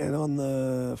Saturday, and on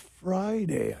the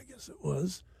Friday, I guess it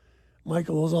was,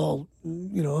 Michael was all,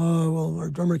 oh, well, our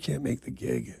drummer can't make the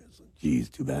gig. I was like, geez,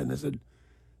 too bad. And I said,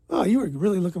 oh, you were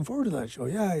really looking forward to that show.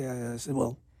 Yeah.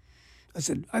 I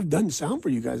said, I've done sound for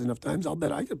you guys enough times. I'll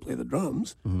bet I could play the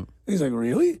drums. And he's like,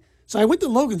 really? So I went to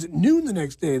Logan's at noon the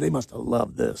next day. They must have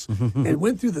loved this. And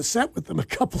went through the set with them a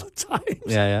couple of times.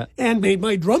 Yeah. And made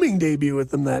my drumming debut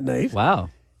with them that night. Wow.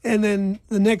 And then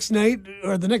the next night,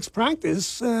 or the next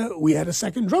practice, we had a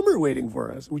second drummer waiting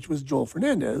for us, which was Joel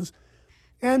Fernandez.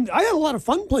 And I had a lot of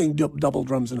fun playing double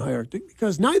drums in High Arctic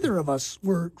because neither of us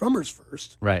were drummers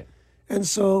first. Right. And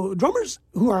so drummers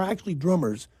who are actually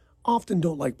drummers often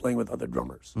don't like playing with other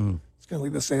drummers. It's kind of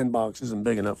like the sandbox isn't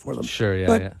big enough for them. Sure, yeah,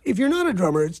 But yeah. if you're not a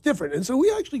drummer, it's different. And so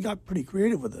we actually got pretty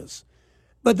creative with this.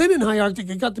 But then in High Arctic,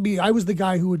 it got to be, I was the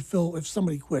guy who would fill, if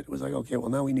somebody quit, it was like, okay, well,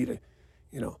 now we need a,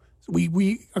 so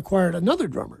we acquired another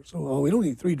drummer. So we don't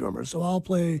need 3 drummers. So I'll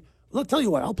tell you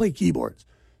what, I'll play keyboards.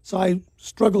 So I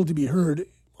struggled to be heard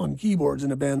on keyboards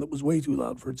in a band that was way too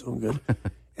loud for its own good.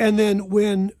 And then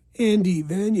when Andy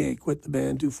Vanier quit the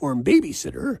band to form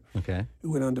Babysitter, Okay.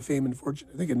 who went on to fame and fortune,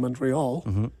 I think in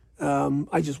Montreal,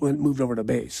 I just moved over to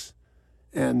bass.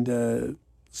 And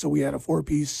so we had a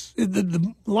 4-piece.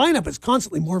 The lineup is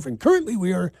constantly morphing. Currently,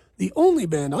 we are the only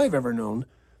band I've ever known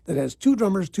that has 2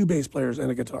 drummers, 2 bass players, and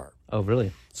a guitar. Oh,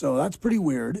 really? So that's pretty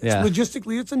weird. Yeah.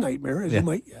 Logistically, it's a nightmare, as you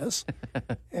might guess.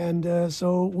 And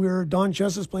so Don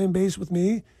Chess is playing bass with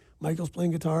me, Michael's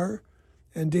playing guitar,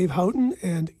 and Dave Houghton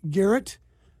and Garrett.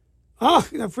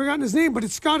 I've forgotten his name, but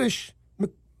it's Scottish.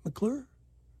 McClure?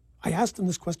 I asked him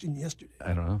this question yesterday.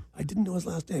 I don't know. I didn't know his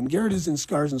last name. Garrett is in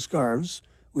Scars and Scarves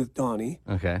with Donnie.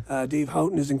 Okay. Dave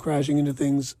Houghton is in Crashing Into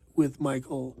Things with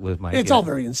Michael. With Mike, It's yeah. all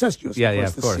very incestuous, Yeah,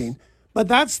 of of course. scene. But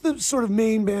that's the sort of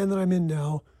main band that I'm in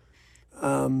now.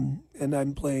 And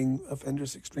I'm playing a Fender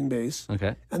 6-string bass.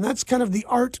 Okay. And that's kind of the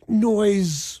art,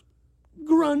 noise,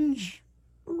 grunge,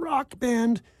 rock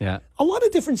band. Yeah. A lot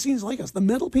of different scenes like us. The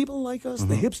metal people like us,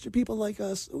 the hipster people like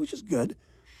us, which is good.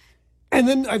 And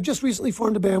then I've just recently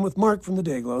formed a band with Mark from the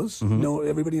Dayglows.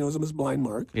 Everybody knows him as Blind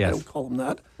Mark. Yes. I don't call him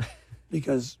that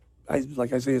because,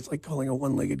 like I say, it's like calling a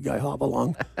one-legged guy hop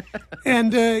along.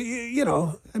 And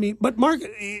but Mark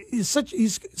is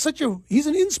he's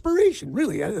an inspiration,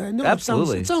 really. I know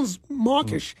Absolutely. it sounds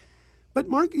mawkish, but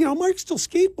Mark still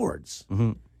skateboards.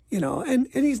 And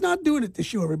he's not doing it to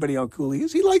show everybody how cool he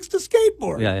is. He likes to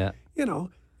skateboard. Yeah.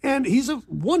 And he's a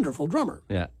wonderful drummer.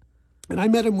 Yeah. And I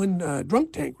met him when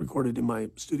Drunk Tank recorded in my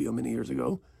studio many years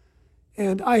ago.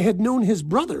 And I had known his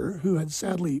brother, who had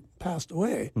sadly passed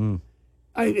away.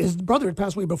 His brother had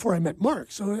passed away before I met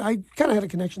Mark. So I kind of had a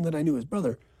connection that I knew his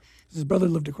brother. His brother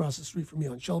lived across the street from me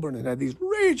on Shelburne and had these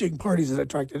raging parties that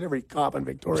attracted every cop in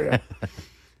Victoria.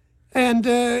 And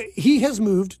he has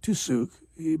moved to Souk.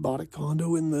 He bought a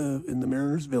condo in the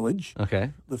Mariners Village.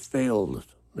 Okay. The failed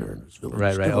Mariners Village.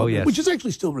 Right. Oh, yes. Which is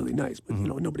actually still really nice, but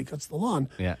nobody cuts the lawn.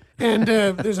 Yeah. And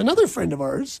there's another friend of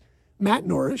ours, Matt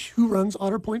Norrish, who runs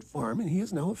Otter Point Farm, and he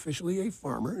is now officially a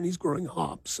farmer, and he's growing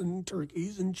hops and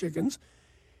turkeys and chickens.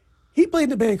 He played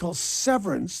in a band called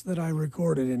Severance that I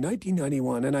recorded in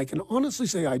 1991, and I can honestly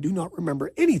say I do not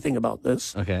remember anything about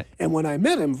this. Okay. And when I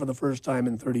met him for the first time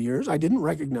in 30 years, I didn't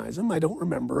recognize him. I don't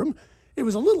remember him. It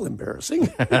was a little embarrassing.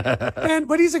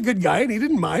 But he's a good guy, and he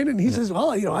didn't mind. And he says, well,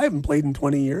 I haven't played in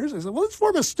 20 years. I said, well, let's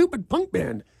form a stupid punk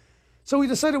band. So we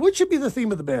decided, what should be the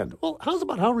theme of the band? Well, how's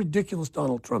about how ridiculous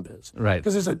Donald Trump is? Right.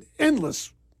 Because there's an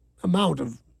endless amount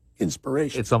of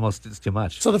inspiration. It's too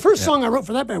much. So the first song I wrote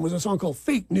for that band was a song called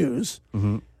Fake News.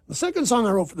 Mm-hmm. The second song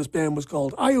I wrote for this band was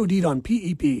called I OD'd on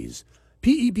PEPs.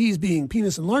 PEPs being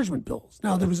penis enlargement pills.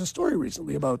 Now, there was a story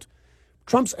recently about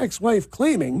Trump's ex-wife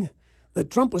claiming that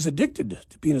Trump was addicted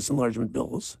to penis enlargement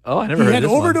pills. Oh, I never heard He this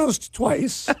had one. overdosed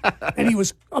twice, and he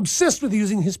was obsessed with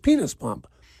using his penis pump.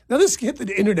 Now, this hit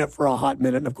the internet for a hot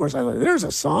minute, and of course, I thought, there's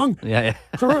a song. Yeah.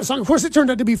 So I wrote a song. Of course, it turned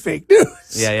out to be fake news.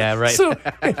 Yeah, right. So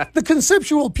the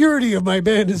conceptual purity of my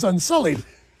band is unsullied.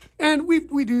 And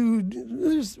we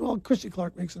do, Christy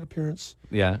Clark makes an appearance.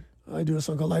 Yeah. I do a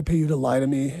song called I Pay You to Lie to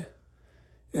Me.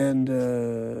 And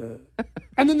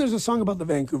then there's a song about the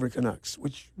Vancouver Canucks,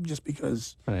 which just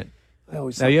because Right. I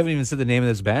always Now, say. you haven't even said the name of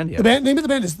this band yet. The name of the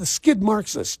band is the Skid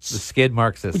Marxists, The Skid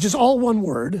Marxists. which is all one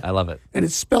word. I love it. And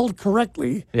it's spelled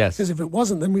correctly. Yes. Because if it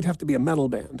wasn't, then we'd have to be a metal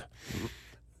band.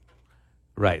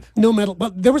 Right. No metal,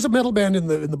 but there was a metal band in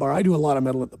the bar. I do a lot of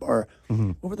metal at the bar.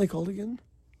 Mm-hmm. What were they called again?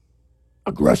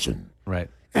 Aggression. Right.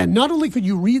 And not only could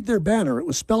you read their banner, it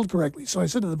was spelled correctly. So I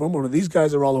said to the promoter, these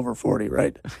guys are all over 40,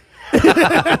 right?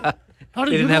 How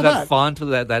did They you didn't know have that font with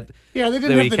that. Yeah, they that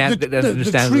didn't you can't- have that doesn't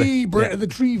understand the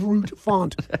tree root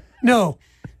font. No.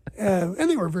 And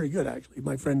they were very good, actually.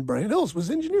 My friend Brian Ellis was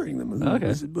engineering them. Who Okay.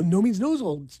 was No Means No's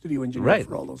old studio engineer Right.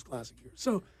 for all those classic years.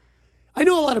 So I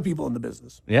know a lot of people in the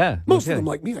business. Yeah. Most okay. of them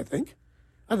like me, I think.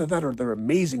 Either that or they're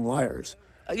amazing liars.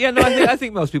 Yeah, no, I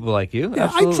think most people like you. Yeah,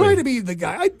 Absolutely. I try to be the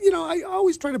guy. I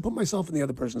always try to put myself in the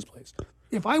other person's place.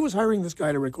 If I was hiring this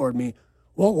guy to record me,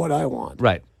 what would I want?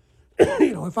 Right.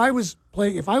 If I was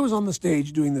on the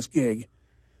stage doing this gig,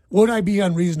 would I be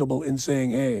unreasonable in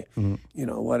saying, hey,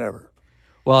 whatever?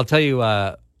 Well, I'll tell you,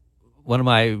 one of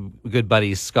my good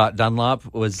buddies, Scott Dunlop,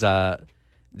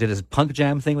 did his punk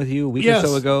jam thing with you a week Yes. or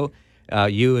so ago.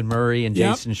 You and Murray and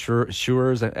Yep. Jason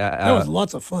Schurers. That was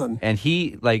lots of fun. And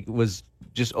he was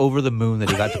just over the moon that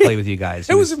he got to play with you guys.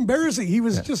 It was embarrassing. He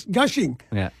was just gushing.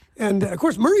 Yeah. And, of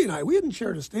course, Murray and I, we hadn't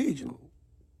shared a stage in,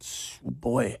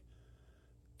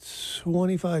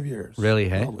 25 years. Really,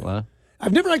 hey? Probably. Well,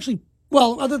 I've never actually,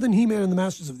 other than He-Man and the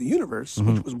Masters of the Universe,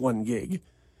 Mm-hmm. which was one gig,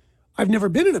 I've never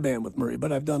been in a band with Murray,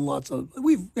 but I've done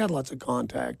we've had lots of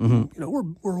contact. Mm-hmm.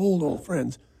 We're old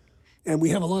friends. And we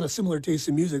have a lot of similar tastes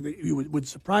in music that would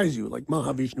surprise you, like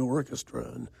Mahavishnu Orchestra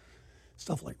and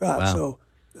stuff like that. Wow. So,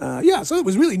 so it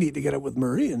was really neat to get up with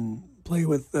Murray and play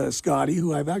with Scotty,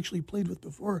 who I've actually played with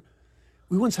before.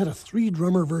 We once had a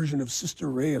 3-drummer version of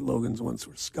Sister Ray at Logan's once,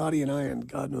 where Scotty and I and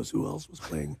God knows who else was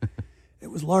playing. It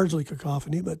was largely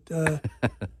cacophony, but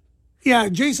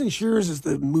Jason Shears is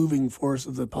the moving force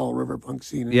of the Powell River punk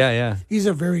scene. And yeah. he's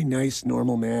a very nice,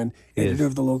 normal man, He is. editor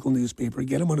of the local newspaper.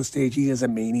 Get him on a stage, he is a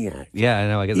maniac. Yeah, I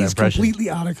know. I get that He's impression. completely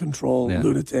out of control, Yeah.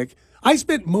 lunatic. I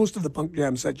spent most of the punk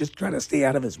jam set just trying to stay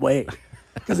out of his way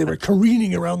because they were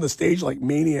careening around the stage like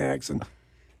maniacs, and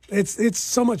it's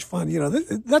so much fun.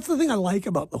 That's the thing I like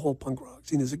about the whole punk rock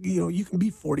scene is you can be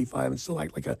 45 and still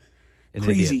act like a An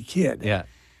crazy idiot. kid. Yeah.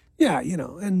 Yeah,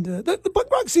 and the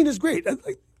punk rock scene is great.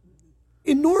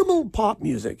 In normal pop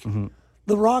music, Mm-hmm.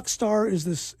 the rock star is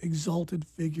this exalted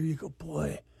figure. You go,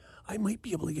 boy, I might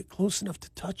be able to get close enough to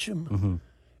touch him.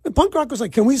 And punk rock was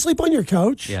like, can we sleep on your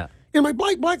couch? Mm-hmm. Yeah. And my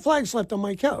Black Flag slept on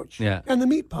my couch. Yeah. And the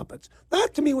Meat Puppets.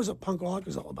 That, to me, was what punk rock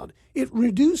was all about. It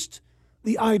reduced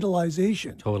the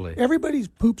idolization. Totally. Everybody's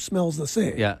poop smells the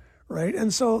same. Yeah. Right?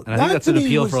 And so And I think that's to an me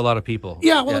appeal was- for a lot of people.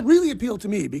 yeah, well, it really appealed to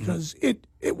me because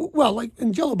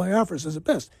and Jello Biafra says it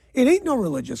best. It ain't no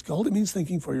religious cult. It means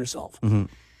thinking for yourself.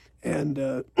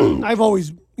 And I've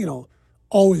always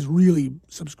really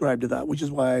subscribed to that, which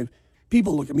is why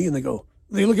people look at me and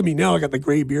they look at me now. I got the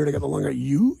gray beard. I got the long hair.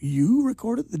 You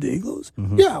recorded the Dayglows?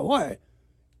 Yeah, why?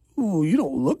 Oh, you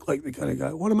don't look like the kind of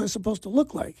guy. What am I supposed to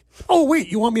look like? Oh, wait,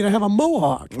 you want me to have a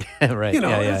mohawk? Right.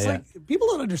 It's like people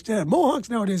don't understand. Mohawks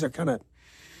nowadays are kind of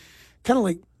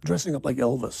like dressing up like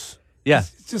Elvis. Yeah.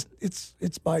 It's just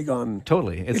it's bygone.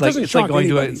 Totally. It's It like doesn't it's like shock going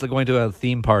anybody. to a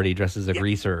theme party dressed as a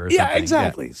greaser or something. Yeah,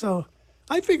 exactly. So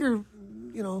I figure,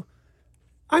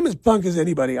 I'm as punk as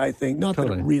anybody. I think not that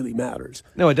Totally. it really matters.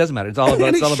 No, it doesn't matter. It's all about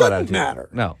And it's it all about shouldn't attitude. matter.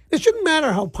 No. It shouldn't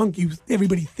matter how punk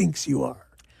everybody thinks you are.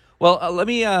 Well, let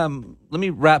me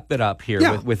wrap it up here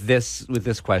Yeah. with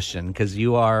this question, because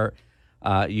you are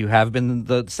You have been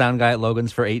the sound guy at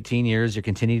Logan's for 18 years.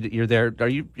 You're there.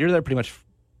 You're there pretty much.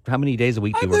 How many days a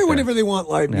week do you I'm work there there? whenever they want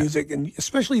live music, and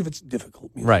especially if it's difficult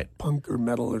music, Right. punk or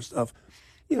metal or stuff.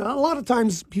 You know, a lot of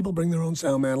times people bring their own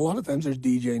sound man. A lot of times there's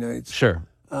DJ nights. Sure.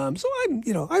 So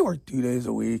I work 2 days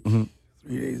a week, 3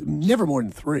 days, never more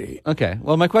than 3. Okay.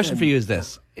 Well, my question for you is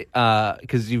this,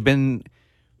 because you've been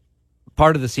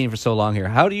part of the scene for so long here.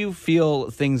 How do you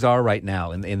feel things are right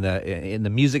now in the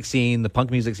music scene, the punk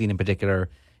music scene in particular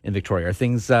in Victoria? Are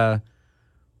things? Are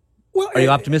you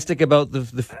optimistic about the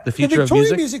future the of Victoria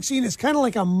music? music scene is kind of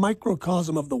like a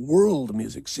microcosm of the world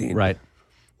music scene. Right.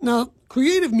 Now,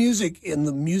 creative music in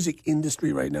the music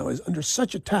industry right now is under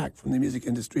such attack from the music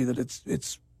industry that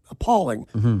it's appalling.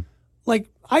 Mm-hmm. Like,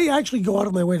 I actually go out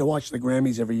of my way to watch the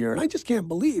Grammys every year, and I just can't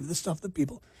believe the stuff that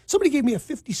people. Somebody gave me a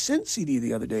 50 Cent CD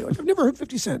the other day. Like, I've never heard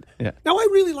 50 Cent. Yeah. Now, I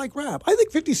really like rap. I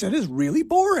think 50 Cent is really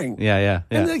boring. Yeah.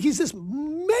 And like, he's this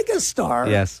mega star.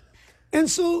 Yes. And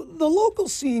so the local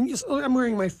scene, I'm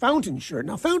wearing my Fountain shirt.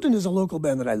 Now, Fountain is a local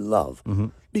band that I love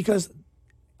because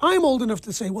I'm old enough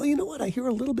to say, well, you know what? I hear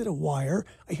a little bit of Wire.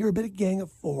 I hear a bit of Gang of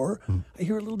Four. I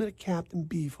hear a little bit of Captain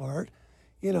Beefheart,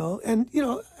 you know. And, you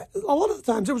know, a lot of the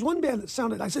times there was one band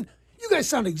that I said, you guys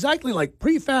sound exactly like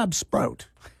Prefab Sprout.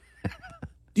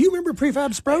 Do you remember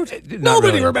Prefab Sprout?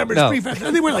 Nobody really. remembers No. Prefab.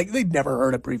 And they were like, they'd never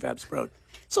heard of Prefab Sprout.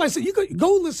 So I said, you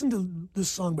go listen to this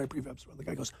song by Prefab Sprout. The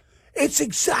guy goes,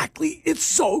 it's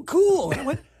so cool. And I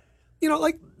went, you know,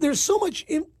 like there's so much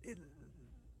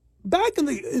back in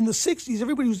the 60s,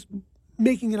 everybody was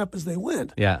making it up as they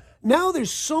went. Yeah. Now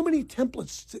there's so many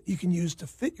templates that you can use to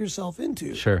fit yourself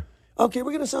into. Sure. Okay,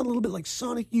 we're going to sound a little bit like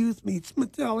Sonic Youth meets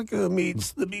Metallica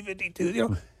meets the B-52, you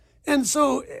know. And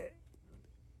so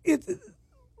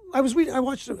I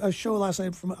watched a show last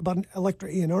night about an Elektra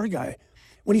A&R guy.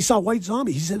 When he saw White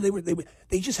Zombie, he said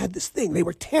they just had this thing. They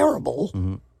were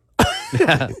terrible.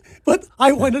 But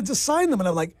I wanted to sign them, and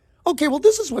I'm like, okay, well,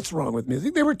 this is what's wrong with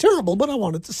music. They were terrible, but I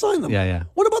wanted to sign them. Yeah.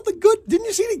 What about the good? Didn't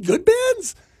you see any good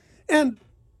bands? And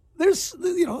there's,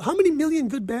 you know, how many million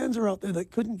good bands are out there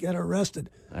that couldn't get arrested?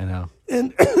 I know.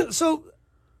 And so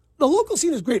the local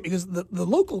scene is great because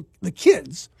the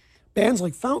kids, bands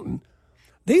like Fountain,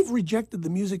 they've rejected the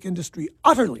music industry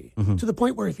utterly to the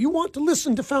point where if you want to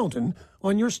listen to Fountain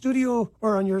on your studio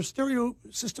or on your stereo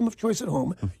system of choice at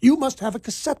home, you must have a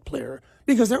cassette player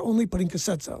because they're only putting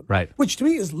cassettes out. Right. Which to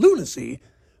me is lunacy,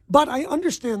 but I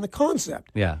understand the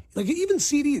concept. Yeah. Like even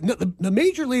CD, the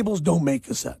major labels don't make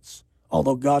cassettes.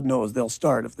 Although God knows they'll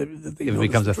start if it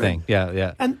becomes a thing.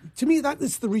 Yeah. And to me, that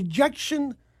is the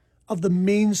rejection of the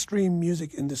mainstream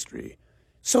music industry.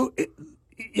 So,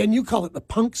 and you call it the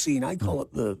punk scene, I call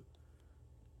it the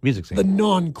Music scene. the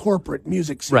non-corporate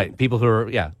music scene. Right. People who are,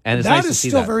 and it's That nice to is see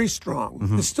still that. very strong.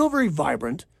 It's still very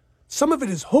vibrant. Some of it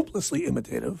is hopelessly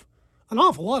imitative. An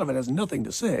awful lot of it has nothing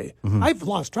to say. I've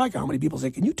lost track of how many people say,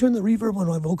 can you turn the reverb on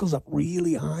my vocals up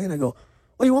really high? And I go,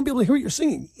 well, you won't be able to hear what you're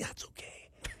singing. Yeah, it's okay.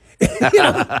 You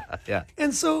know? Yeah.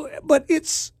 And so, but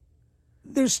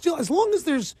there's still, as long as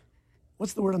there's,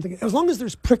 what's the word I'm thinking? As long as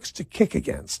there's pricks to kick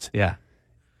against, Yeah.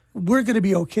 we're going to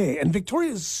be okay. And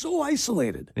Victoria is so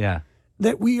isolated Yeah.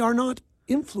 that we are not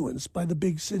influenced by the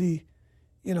big city,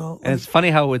 you know. And it's funny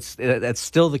how that's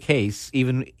still the case,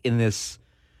 even in this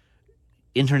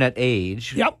internet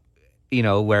age. Yep. You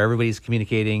know, where everybody's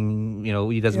communicating,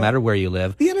 it doesn't Yeah. matter where you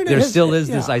live. The internet there has- still is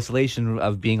this yeah. isolation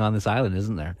of being on this island,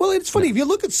 isn't there? Well, it's funny. If you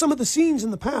look at some of the scenes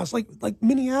in the past, like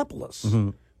Minneapolis,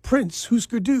 Prince,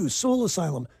 Husker Du, Soul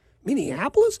Asylum,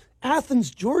 Minneapolis,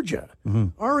 Athens, Georgia,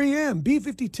 REM,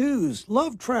 B-52s,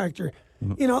 Love Tractor.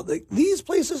 You know, these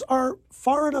places are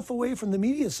far enough away from the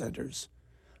media centers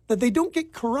that they don't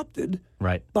get corrupted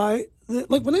Right. by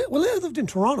when I lived in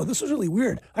Toronto. This was really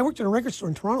weird. I worked in a record store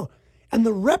in Toronto, and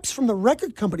the reps from the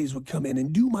record companies would come in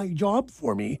and do my job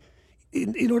for me,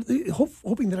 in order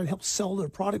hoping that I'd help sell their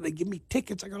product. They'd give me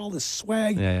tickets. I got all this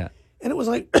swag. Yeah. And it was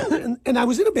like, and I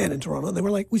was in a band in Toronto. And they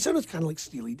were like, we sounded kind of like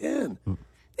Steely Dan.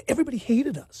 Everybody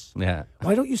hated us. Yeah.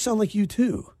 Why don't you sound like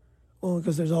U2? Well,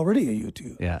 because there's already a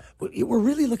U2. Yeah. But we're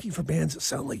really looking for bands that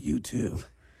sound like U2.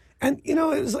 And,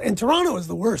 and Toronto is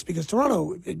the worst because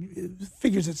Toronto it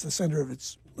figures it's the center of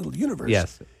its little universe.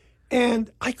 Yes.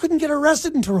 And I couldn't get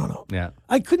arrested in Toronto. Yeah.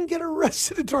 I couldn't get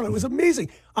arrested in Toronto. It was amazing.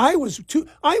 I went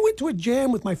to a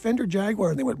jam with my Fender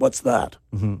Jaguar, and they went, "What's that?"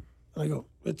 And I go,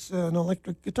 "It's an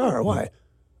electric guitar." Why?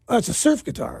 "Oh, it's a surf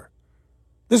guitar."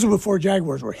 This was before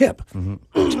Jaguars were hip. And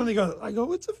I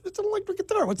go, "It's an electric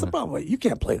guitar. What's the problem?" "Wait, you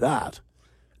can't play that."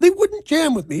 They wouldn't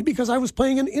jam with me because I was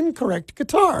playing an incorrect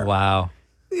guitar. Wow.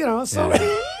 So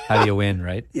Yeah. How do you win,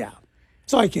 right? yeah.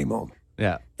 So I came home.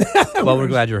 Yeah. Well, we're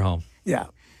glad you're home. Yeah.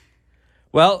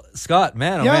 Well, Scott,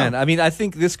 man, oh Yeah. man. I mean, I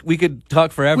think we could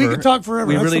talk forever. We could talk forever.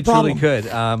 We That's really the problem. truly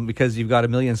could, because you've got a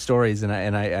million stories, and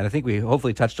I think we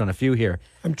hopefully touched on a few here.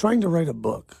 I'm trying to write a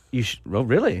book. Oh,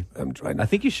 really? I'm trying I to.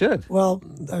 think you should. Well,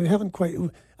 I haven't quite.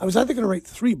 I was either going to write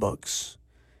 3 books,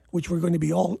 which were going to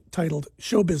be all titled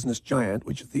Show Business Giant,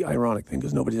 which is the ironic thing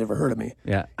because nobody's ever heard of me.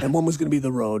 Yeah. And one was going to be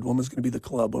The Road, one was going to be The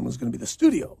Club, one was going to be The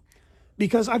Studio.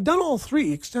 Because I've done all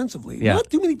 3 extensively. Yeah. Not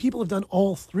too many people have done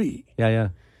all 3. Yeah.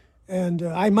 And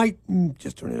I might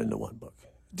just turn it into one book.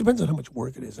 It depends on how much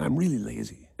work it is. I'm really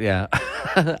lazy. Yeah.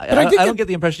 I did I don't get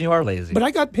the impression you are lazy. But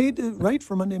I got paid to write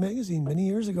for Monday Magazine many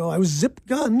years ago. I was Zip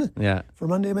Gun Yeah. for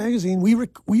Monday Magazine. We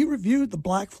reviewed the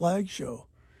Black Flag show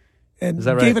and Is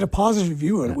that right? gave it a positive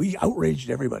review, and we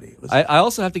outraged everybody. It was, I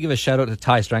also have to give a shout out to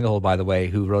Ty Stranglehold, by the way,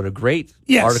 who wrote a great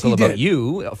Yes, article he about did.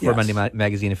 you for Yes. Monday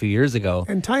Magazine a few years ago.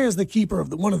 and Ty is the keeper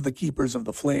of one of the keepers of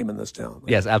the flame in this town.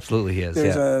 Yes, absolutely he is.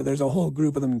 There's Yeah. there's a whole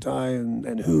group of them, Ty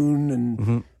and Hoon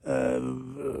and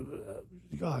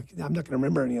God, I'm not going to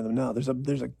remember any of them now.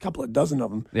 There's a couple of dozen of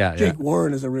them. Yeah, Jake yeah.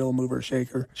 Warren is a real mover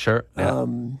shaker. Sure. Yeah.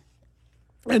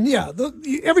 And yeah,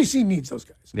 every scene needs those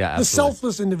guys. Yeah, the absolutely.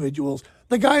 selfless individuals,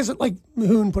 the guys that like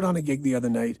Hoon put on a gig the other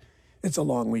night. It's a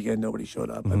long weekend. Nobody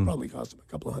showed up. It probably cost him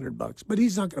a couple of $100, but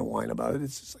he's not going to whine about it.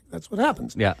 It's just like that's what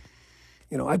happens. yeah.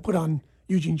 You know, I put on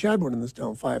Eugene Chadbourne in this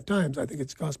town 5 times. I think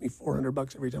it's cost me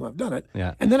 $400 every time I've done it.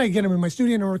 Yeah. And then I get him in my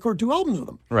studio and I record 2 albums with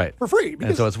him. Right. For free.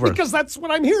 Because, so it's worth- because that's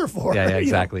what I'm here for. Yeah, you know,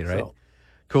 exactly, right? so.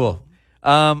 Cool.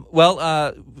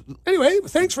 Anyway,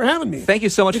 thanks for having me. Thank you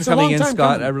so much It's for a coming long in, time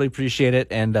Scott. coming. I really appreciate it,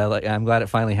 and I'm glad it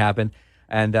finally happened.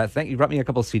 And you brought me a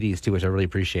couple of CDs too, which I really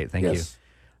appreciate. Thank you. Yes.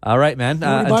 All right, man.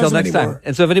 Nobody buys Until them next time. anymore.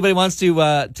 And so, if anybody wants to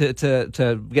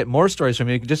get more stories from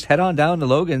you, can just head on down to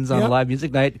Logan's on Yeah. a live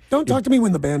music night. Don't talk to me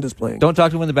when the band is playing. Don't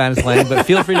talk to him when the band is playing, but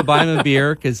feel free to buy him a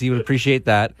beer because he would appreciate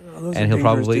that, Those and are he'll dangerous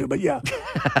probably. too, but yeah.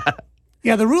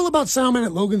 Yeah, the rule about soundman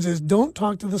at Logan's is don't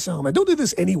talk to the soundman. Don't do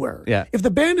this anywhere. Yeah. If the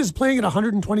band is playing at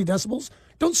 120 decibels,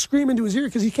 don't scream into his ear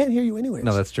because he can't hear you anyways.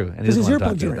 No, that's true. And he Because doesn't his want to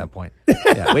talk earplugs to you are at in. that point.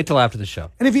 Yeah, wait till after the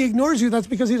show. And if he ignores you, that's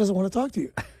because he doesn't want to talk to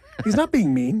you. He's not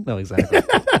being mean. No, exactly.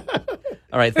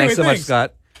 All right. Thanks Anyway, so much, thanks.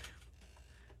 Scott.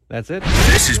 That's it.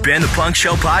 This has been the Punk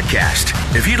Show Podcast.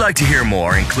 If you'd like to hear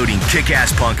more, including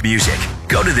kick-ass punk music,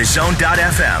 go to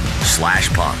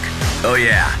thezone.fm/punk. Oh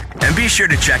yeah, and be sure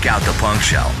to check out the Punk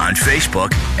Show on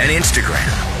Facebook and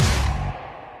Instagram.